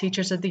all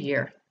Teachers of the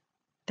Year.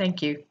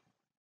 Thank you.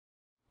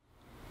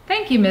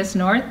 Thank you, Ms.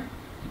 North.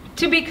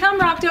 To become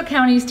Rockdale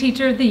County's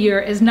Teacher of the Year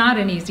is not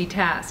an easy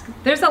task.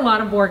 There's a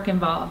lot of work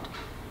involved.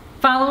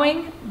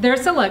 Following their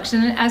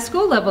selection as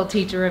School Level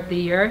Teacher of the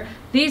Year,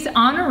 these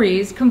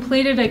honorees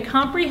completed a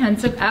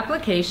comprehensive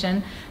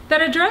application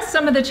that addressed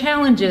some of the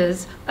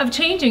challenges of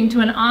changing to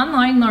an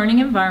online learning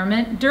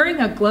environment during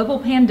a global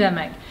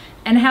pandemic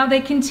and how they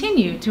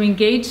continue to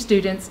engage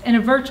students in a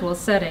virtual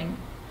setting.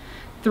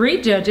 3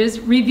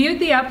 judges reviewed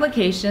the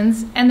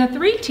applications, and the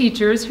 3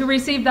 teachers who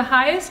received the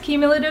highest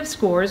cumulative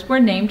scores were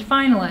named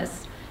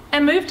finalists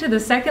and moved to the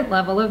second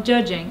level of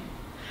judging.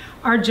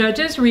 Our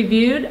judges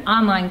reviewed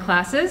online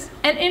classes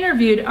and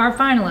interviewed our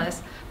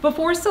finalists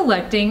before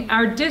selecting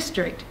our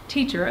District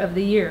Teacher of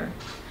the Year.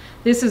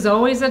 This is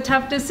always a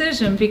tough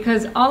decision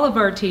because all of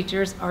our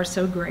teachers are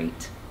so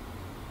great.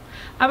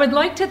 I would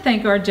like to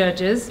thank our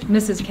judges,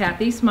 Mrs.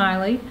 Kathy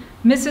Smiley,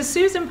 Mrs.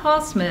 Susan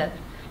Paul Smith,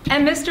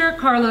 and Mr.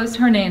 Carlos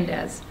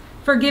Hernandez,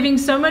 for giving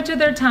so much of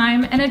their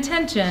time and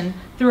attention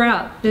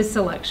throughout this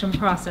selection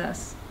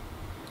process.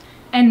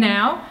 And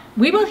now,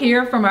 we will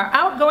hear from our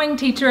outgoing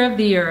Teacher of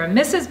the Year,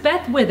 Mrs.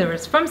 Beth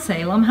Withers from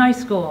Salem High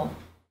School.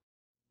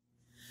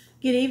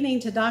 Good evening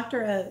to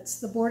Dr. Oates,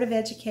 the Board of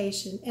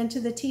Education, and to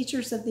the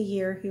Teachers of the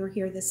Year who are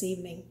here this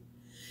evening.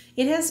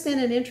 It has been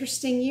an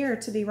interesting year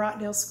to be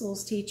Rockdale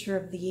School's Teacher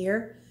of the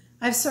Year.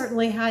 I've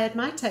certainly had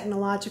my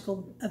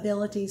technological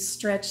abilities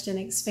stretched and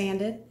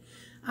expanded.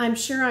 I'm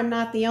sure I'm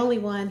not the only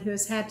one who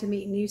has had to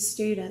meet new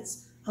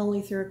students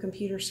only through a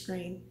computer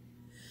screen.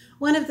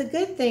 One of the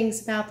good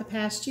things about the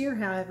past year,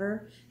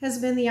 however, has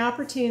been the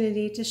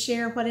opportunity to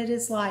share what it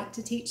is like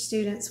to teach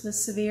students with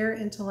severe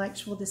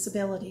intellectual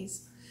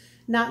disabilities.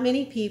 Not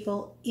many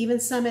people, even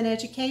some in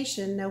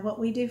education, know what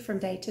we do from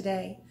day to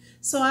day.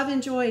 So I've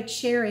enjoyed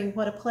sharing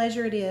what a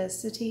pleasure it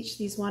is to teach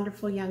these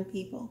wonderful young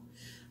people.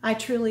 I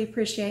truly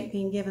appreciate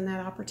being given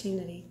that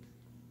opportunity.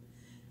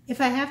 If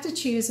I have to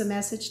choose a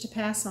message to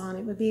pass on,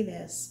 it would be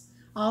this: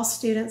 all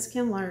students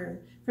can learn,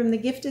 from the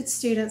gifted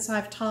students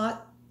I've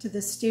taught to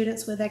the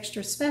students with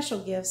extra special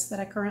gifts that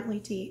I currently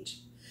teach.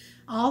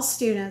 All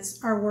students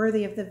are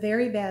worthy of the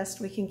very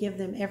best we can give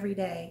them every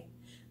day.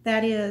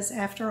 That is,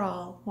 after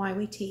all, why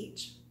we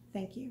teach.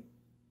 Thank you.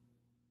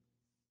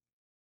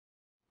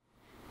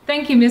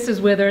 Thank you,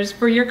 Mrs. Withers,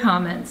 for your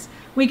comments.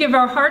 We give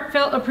our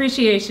heartfelt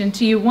appreciation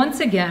to you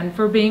once again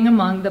for being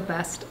among the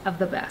best of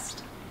the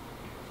best.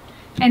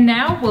 And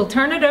now we'll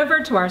turn it over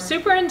to our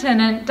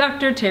superintendent,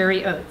 Dr.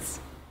 Terry Oates.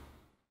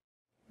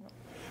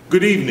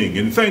 Good evening,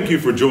 and thank you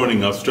for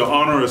joining us to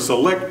honor a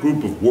select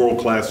group of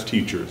world-class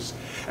teachers.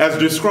 As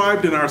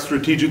described in our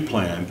strategic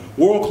plan,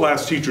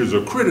 world-class teachers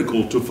are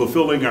critical to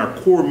fulfilling our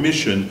core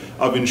mission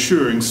of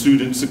ensuring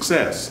student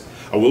success.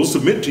 I will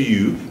submit to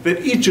you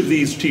that each of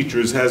these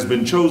teachers has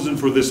been chosen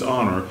for this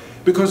honor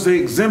because they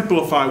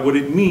exemplify what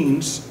it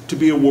means to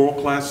be a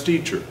world-class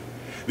teacher.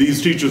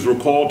 These teachers were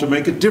called to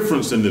make a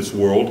difference in this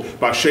world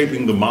by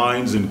shaping the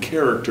minds and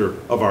character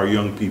of our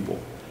young people.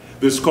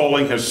 This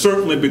calling has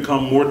certainly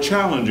become more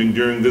challenging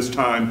during this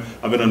time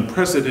of an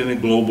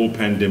unprecedented global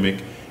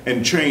pandemic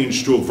and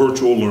change to a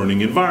virtual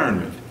learning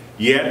environment.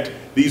 Yet,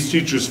 these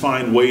teachers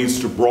find ways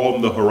to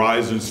broaden the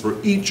horizons for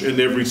each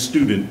and every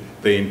student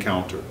they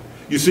encounter.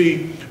 You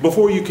see,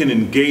 before you can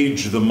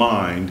engage the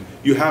mind,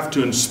 you have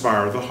to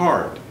inspire the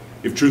heart.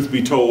 If truth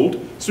be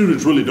told,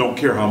 students really don't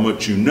care how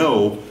much you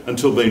know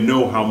until they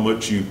know how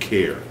much you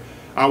care.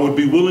 I would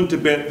be willing to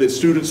bet that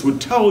students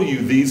would tell you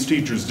these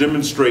teachers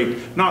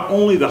demonstrate not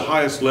only the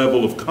highest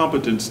level of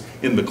competence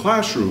in the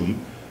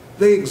classroom,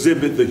 they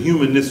exhibit the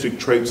humanistic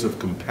traits of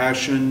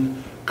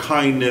compassion,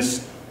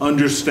 kindness,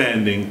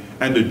 understanding,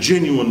 and a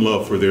genuine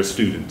love for their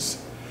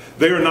students.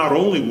 They are not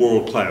only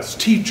world-class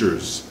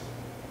teachers,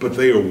 but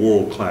they are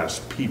world-class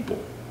people.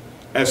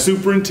 As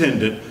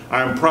superintendent,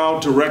 I am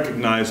proud to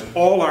recognize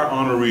all our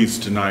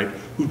honorees tonight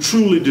who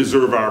truly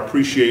deserve our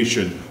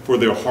appreciation for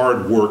their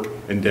hard work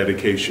and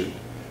dedication.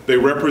 They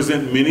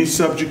represent many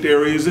subject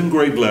areas and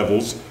grade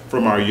levels,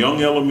 from our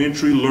young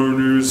elementary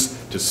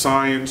learners to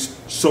science,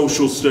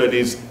 social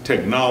studies,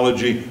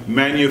 technology,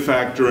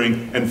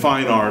 manufacturing, and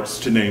fine arts,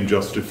 to name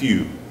just a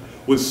few.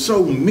 With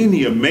so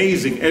many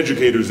amazing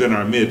educators in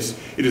our midst,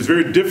 it is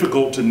very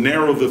difficult to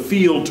narrow the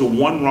field to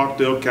one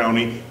Rockdale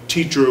County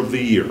Teacher of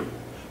the Year.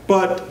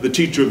 But the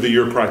Teacher of the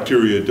Year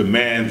criteria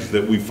demands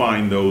that we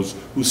find those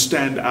who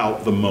stand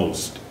out the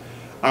most.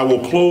 I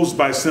will close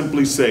by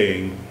simply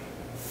saying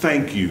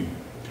thank you,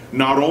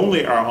 not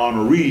only our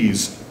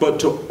honorees, but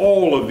to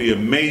all of the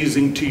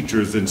amazing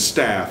teachers and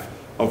staff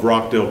of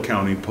Rockdale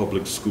County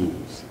Public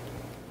Schools.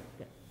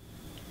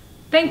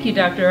 Thank you,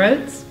 Dr.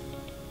 Oates.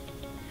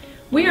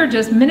 We are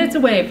just minutes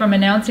away from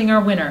announcing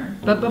our winner,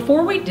 but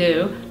before we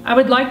do, I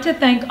would like to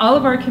thank all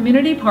of our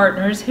community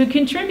partners who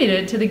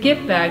contributed to the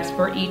gift bags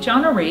for each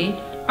honoree,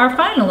 our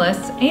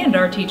finalists, and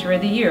our Teacher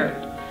of the Year.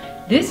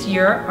 This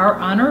year, our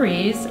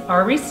honorees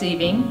are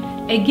receiving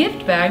a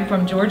gift bag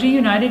from Georgia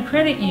United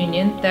Credit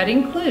Union that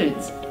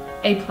includes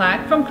a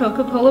plaque from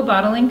Coca-Cola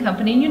Bottling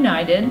Company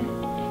United,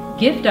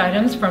 gift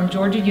items from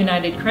Georgia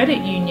United Credit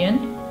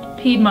Union,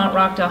 Piedmont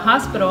Rockdale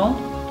Hospital,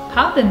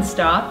 Pop and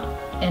Stop,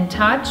 and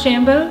Todd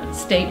Shambo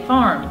State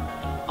Farm.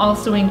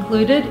 Also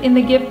included in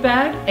the gift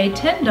bag, a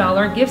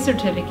 $10 gift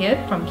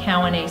certificate from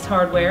Cowan Ace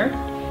Hardware,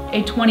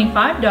 a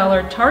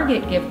 $25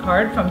 Target gift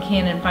card from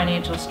Cannon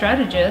Financial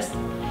Strategists,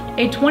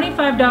 a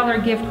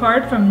 $25 gift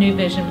card from New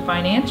Vision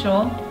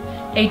Financial,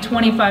 a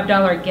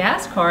 $25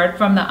 gas card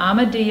from the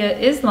Ahmadiyya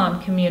Islam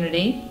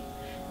community,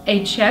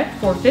 a check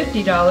for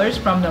 $50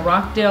 from the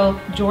Rockdale,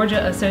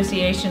 Georgia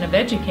Association of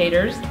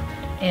Educators,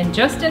 and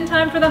just in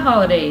time for the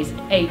holidays,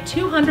 a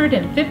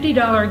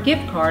 $250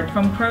 gift card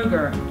from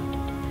Kroger.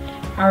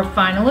 Our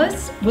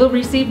finalists will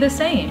receive the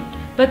same,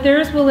 but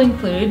theirs will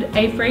include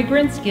a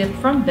fragrance gift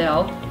from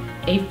Belk,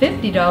 a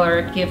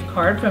 $50 gift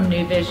card from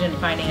New Vision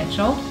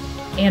Financial,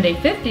 and a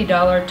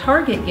 $50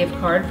 Target gift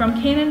card from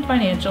Cannon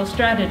Financial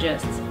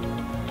Strategists.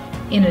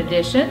 In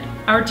addition,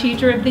 our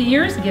Teacher of the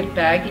Year's gift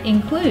bag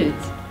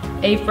includes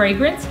a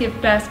fragrance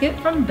gift basket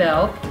from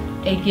Belk,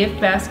 a gift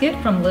basket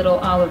from Little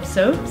Olive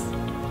Soaps,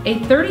 a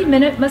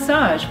 30-minute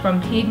massage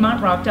from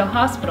Piedmont Rockdale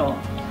Hospital,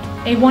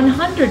 a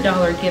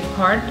 $100 gift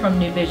card from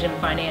New Vision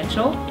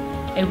Financial,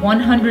 a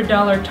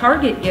 $100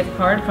 Target gift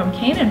card from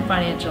Cannon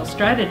Financial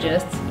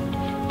Strategists,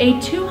 a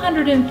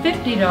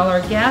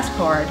 $250 gas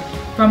card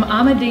from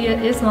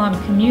Ahmadiyya Islam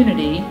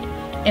Community,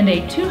 and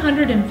a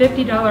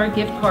 $250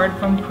 gift card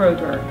from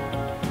Kroger.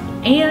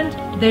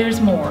 And there's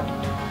more.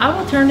 I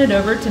will turn it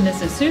over to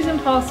Mrs. Susan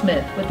Paul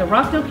Smith with the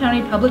Rockdale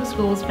County Public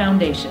Schools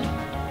Foundation.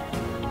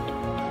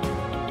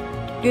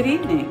 Good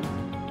evening.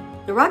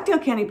 The Rockdale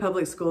County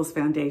Public Schools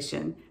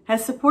Foundation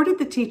has supported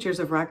the teachers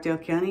of Rockdale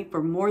County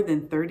for more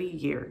than 30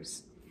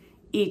 years.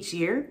 Each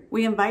year,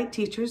 we invite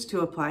teachers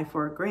to apply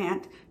for a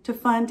grant to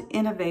fund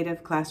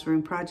innovative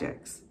classroom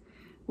projects.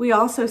 We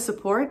also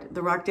support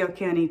the Rockdale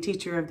County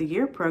Teacher of the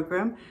Year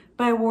program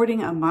by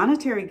awarding a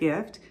monetary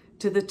gift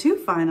to the 2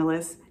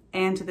 finalists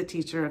and to the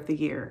Teacher of the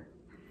Year.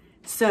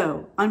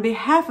 So, on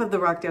behalf of the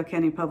Rockdale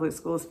County Public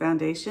Schools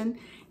Foundation,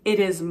 it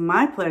is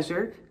my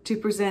pleasure to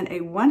present a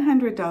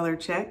 $100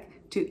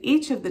 check to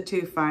each of the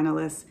 2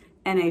 finalists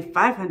and a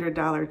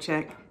 $500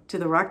 check to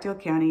the Rockdale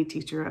County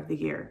Teacher of the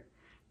Year.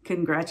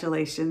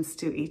 Congratulations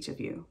to each of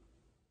you.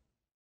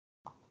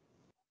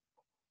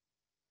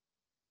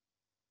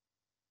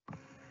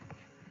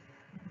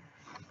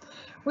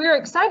 We are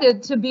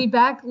excited to be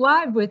back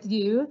live with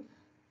you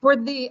for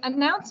the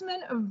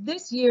announcement of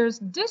this year's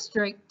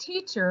District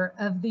Teacher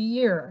of the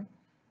Year.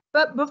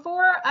 But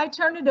before I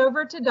turn it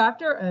over to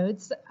Dr.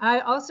 Oates,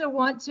 I also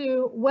want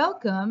to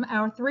welcome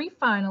our 3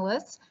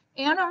 finalists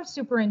and our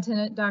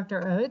superintendent,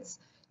 Dr. Oates.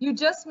 You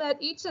just met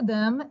each of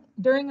them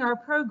during our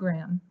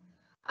program.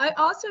 I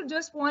also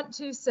just want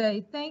to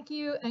say thank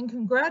you and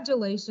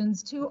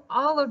congratulations to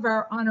all of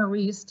our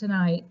honorees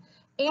tonight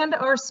and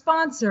our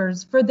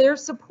sponsors for their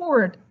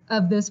support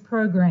of this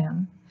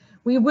program.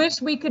 We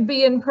wish we could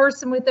be in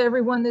person with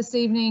everyone this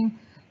evening,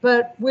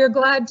 but we're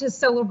glad to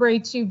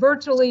celebrate you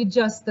virtually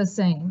just the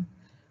same.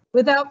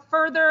 Without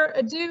further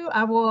ado,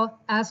 I will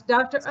ask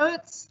Dr.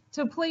 Oates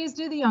to please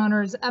do the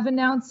honors of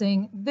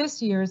announcing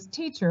this year's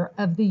Teacher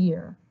of the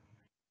Year.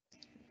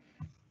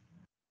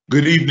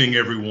 Good evening,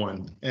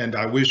 everyone, and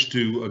I wish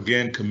to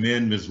again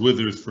commend Ms.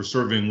 Withers for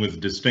serving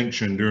with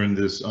distinction during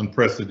this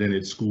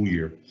unprecedented school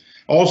year.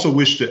 I also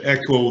wish to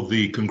echo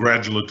the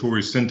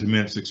congratulatory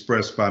sentiments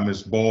expressed by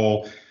Ms.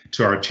 Ball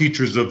to our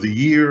Teachers of the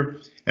Year,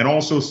 and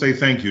also say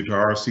thank you to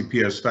our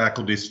RCPS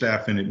faculty,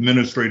 staff, and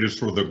administrators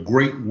for the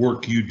great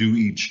work you do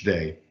each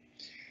day.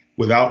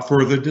 Without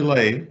further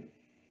delay,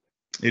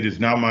 it is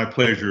now my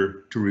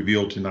pleasure to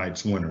reveal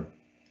tonight's winner.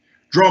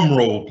 Drum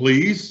roll,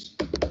 please.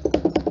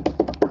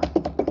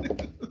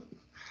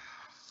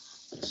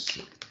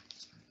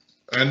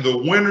 And the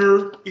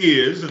winner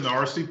is, in the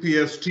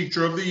RCPS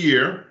Teacher of the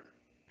Year,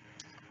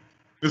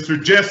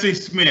 Mr. Jesse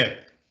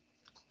Smith.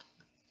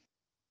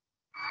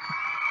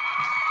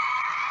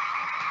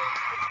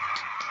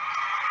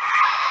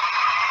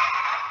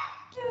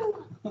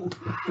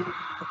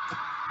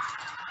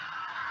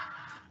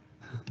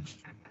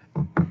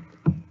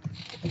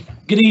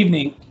 Good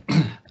evening.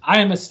 I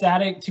am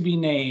ecstatic to be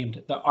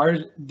named the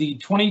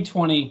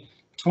 2020-2021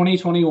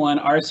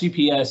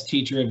 RCPS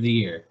Teacher of the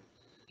Year.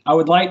 I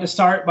would like to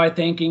start by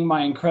thanking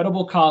my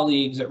incredible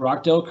colleagues at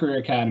Rockdale Career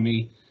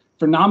Academy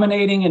for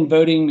nominating and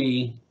voting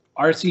me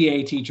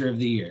RCA Teacher of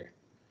the Year.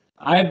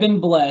 I have been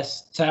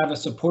blessed to have a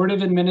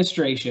supportive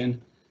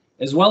administration,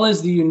 as well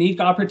as the unique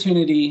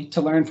opportunity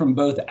to learn from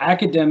both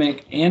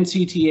academic and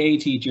CTA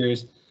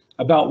teachers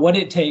about what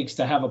it takes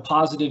to have a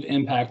positive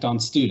impact on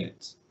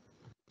students.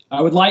 I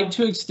would like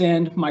to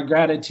extend my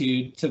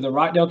gratitude to the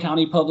Rockdale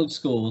County Public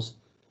Schools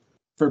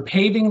for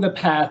paving the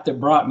path that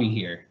brought me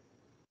here.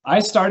 I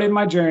started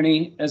my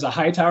journey as a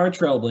Hightower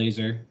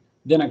Trailblazer,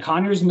 then a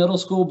Conyers Middle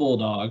School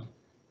Bulldog,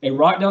 a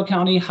Rockdale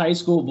County High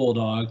School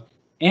Bulldog,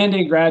 and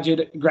a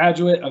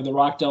graduate of the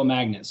Rockdale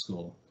Magnet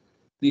School.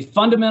 The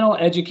fundamental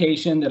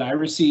education that I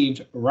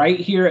received right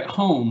here at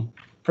home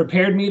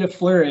prepared me to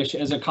flourish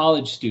as a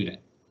college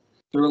student.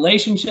 The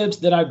relationships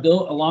that I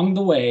built along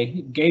the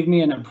way gave me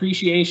an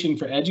appreciation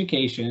for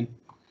education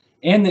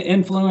and the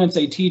influence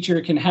a teacher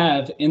can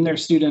have in their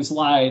students'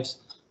 lives,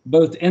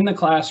 both in the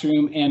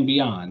classroom and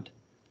beyond.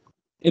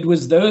 It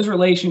was those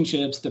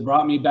relationships that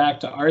brought me back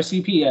to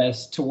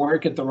RCPS to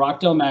work at the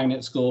Rockdale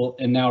Magnet School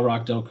and now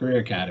Rockdale Career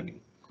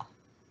Academy.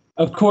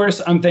 Of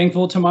course, I'm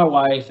thankful to my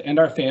wife and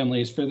our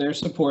families for their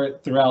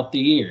support throughout the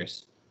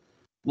years.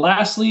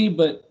 Lastly,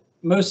 but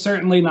most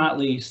certainly not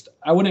least,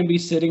 I wouldn't be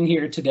sitting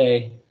here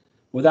today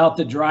without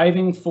the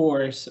driving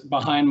force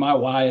behind my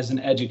why as an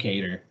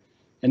educator,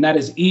 and that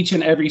is each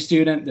and every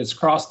student that's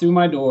crossed through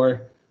my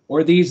door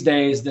or these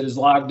days that is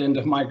logged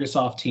into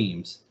Microsoft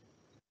Teams.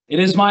 It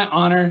is my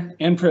honor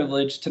and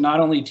privilege to not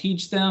only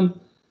teach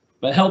them,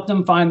 but help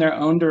them find their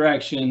own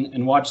direction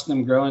and watch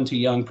them grow into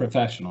young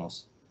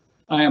professionals.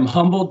 I am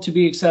humbled to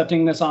be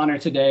accepting this honor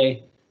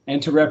today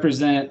and to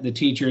represent the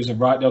teachers of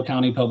Rockdale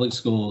County Public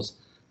Schools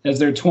as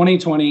their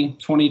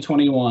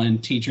 2020-2021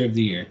 Teacher of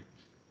the Year.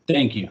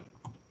 Thank you.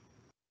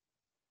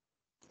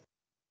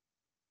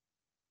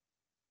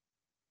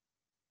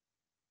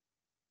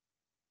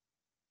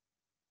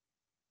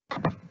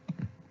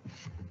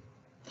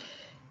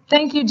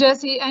 Thank you,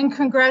 Jesse, and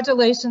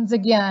congratulations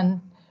again.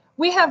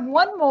 We have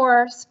one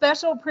more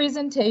special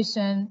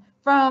presentation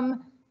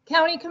from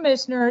County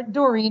Commissioner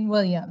Doreen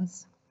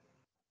Williams.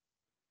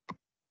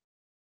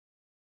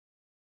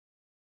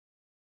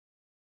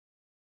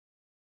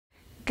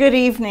 Good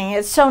evening.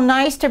 It's so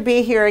nice to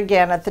be here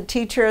again at the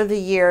Teacher of the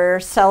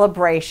Year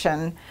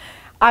celebration.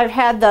 I've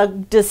had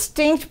the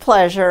distinct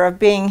pleasure of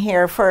being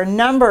here for a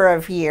number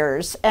of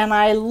years, and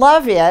I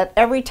love it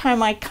every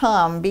time I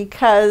come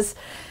because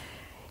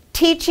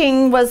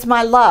teaching was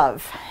my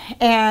love,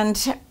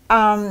 and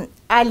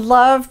I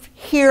love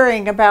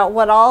hearing about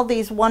what all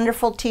these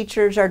wonderful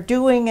teachers are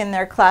doing in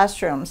their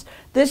classrooms.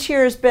 This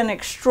year has been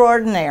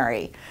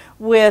extraordinary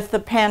with the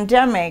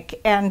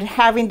pandemic and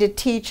having to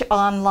teach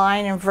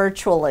online and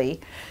virtually.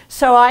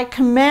 So I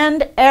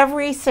commend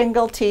every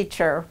single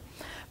teacher.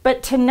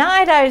 But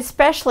tonight I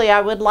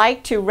would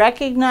like to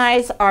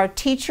recognize our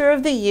Teacher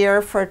of the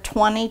Year for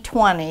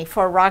 2020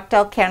 for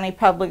Rockdale County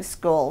Public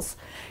Schools,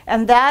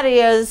 and that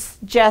is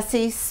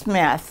Jesse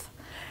Smith.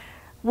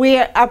 We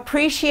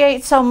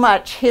appreciate so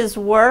much his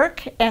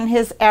work and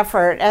his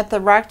effort at the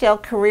Rockdale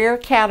Career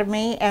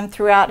Academy and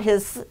throughout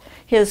his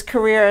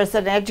career as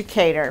an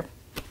educator.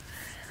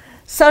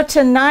 So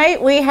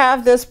tonight we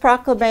have this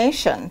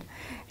proclamation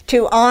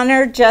to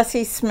honor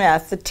Jesse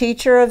Smith, the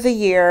Teacher of the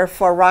Year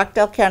for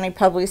Rockdale County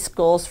Public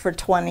Schools for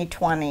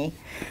 2020.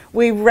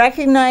 We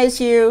recognize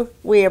you,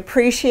 we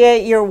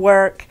appreciate your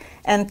work,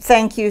 and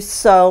thank you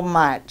so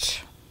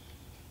much.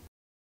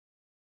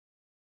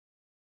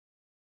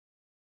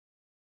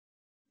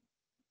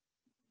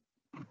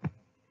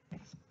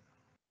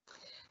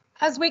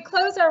 As we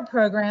close our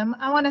program,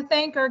 I want to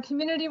thank our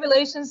Community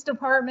Relations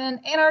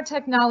Department and our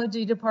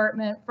Technology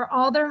Department for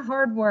all their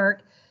hard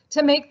work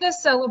to make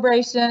this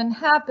celebration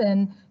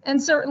happen,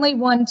 and certainly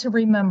one to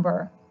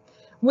remember.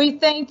 We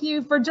thank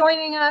you for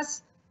joining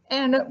us,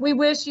 and we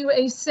wish you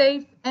a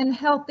safe and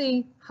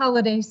healthy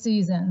holiday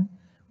season.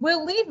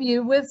 We'll leave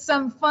you with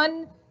some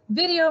fun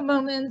video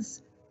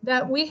moments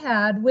that we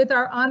had with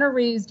our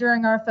honorees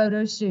during our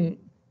photo shoot.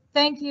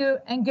 Thank you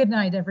and good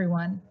night,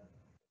 everyone.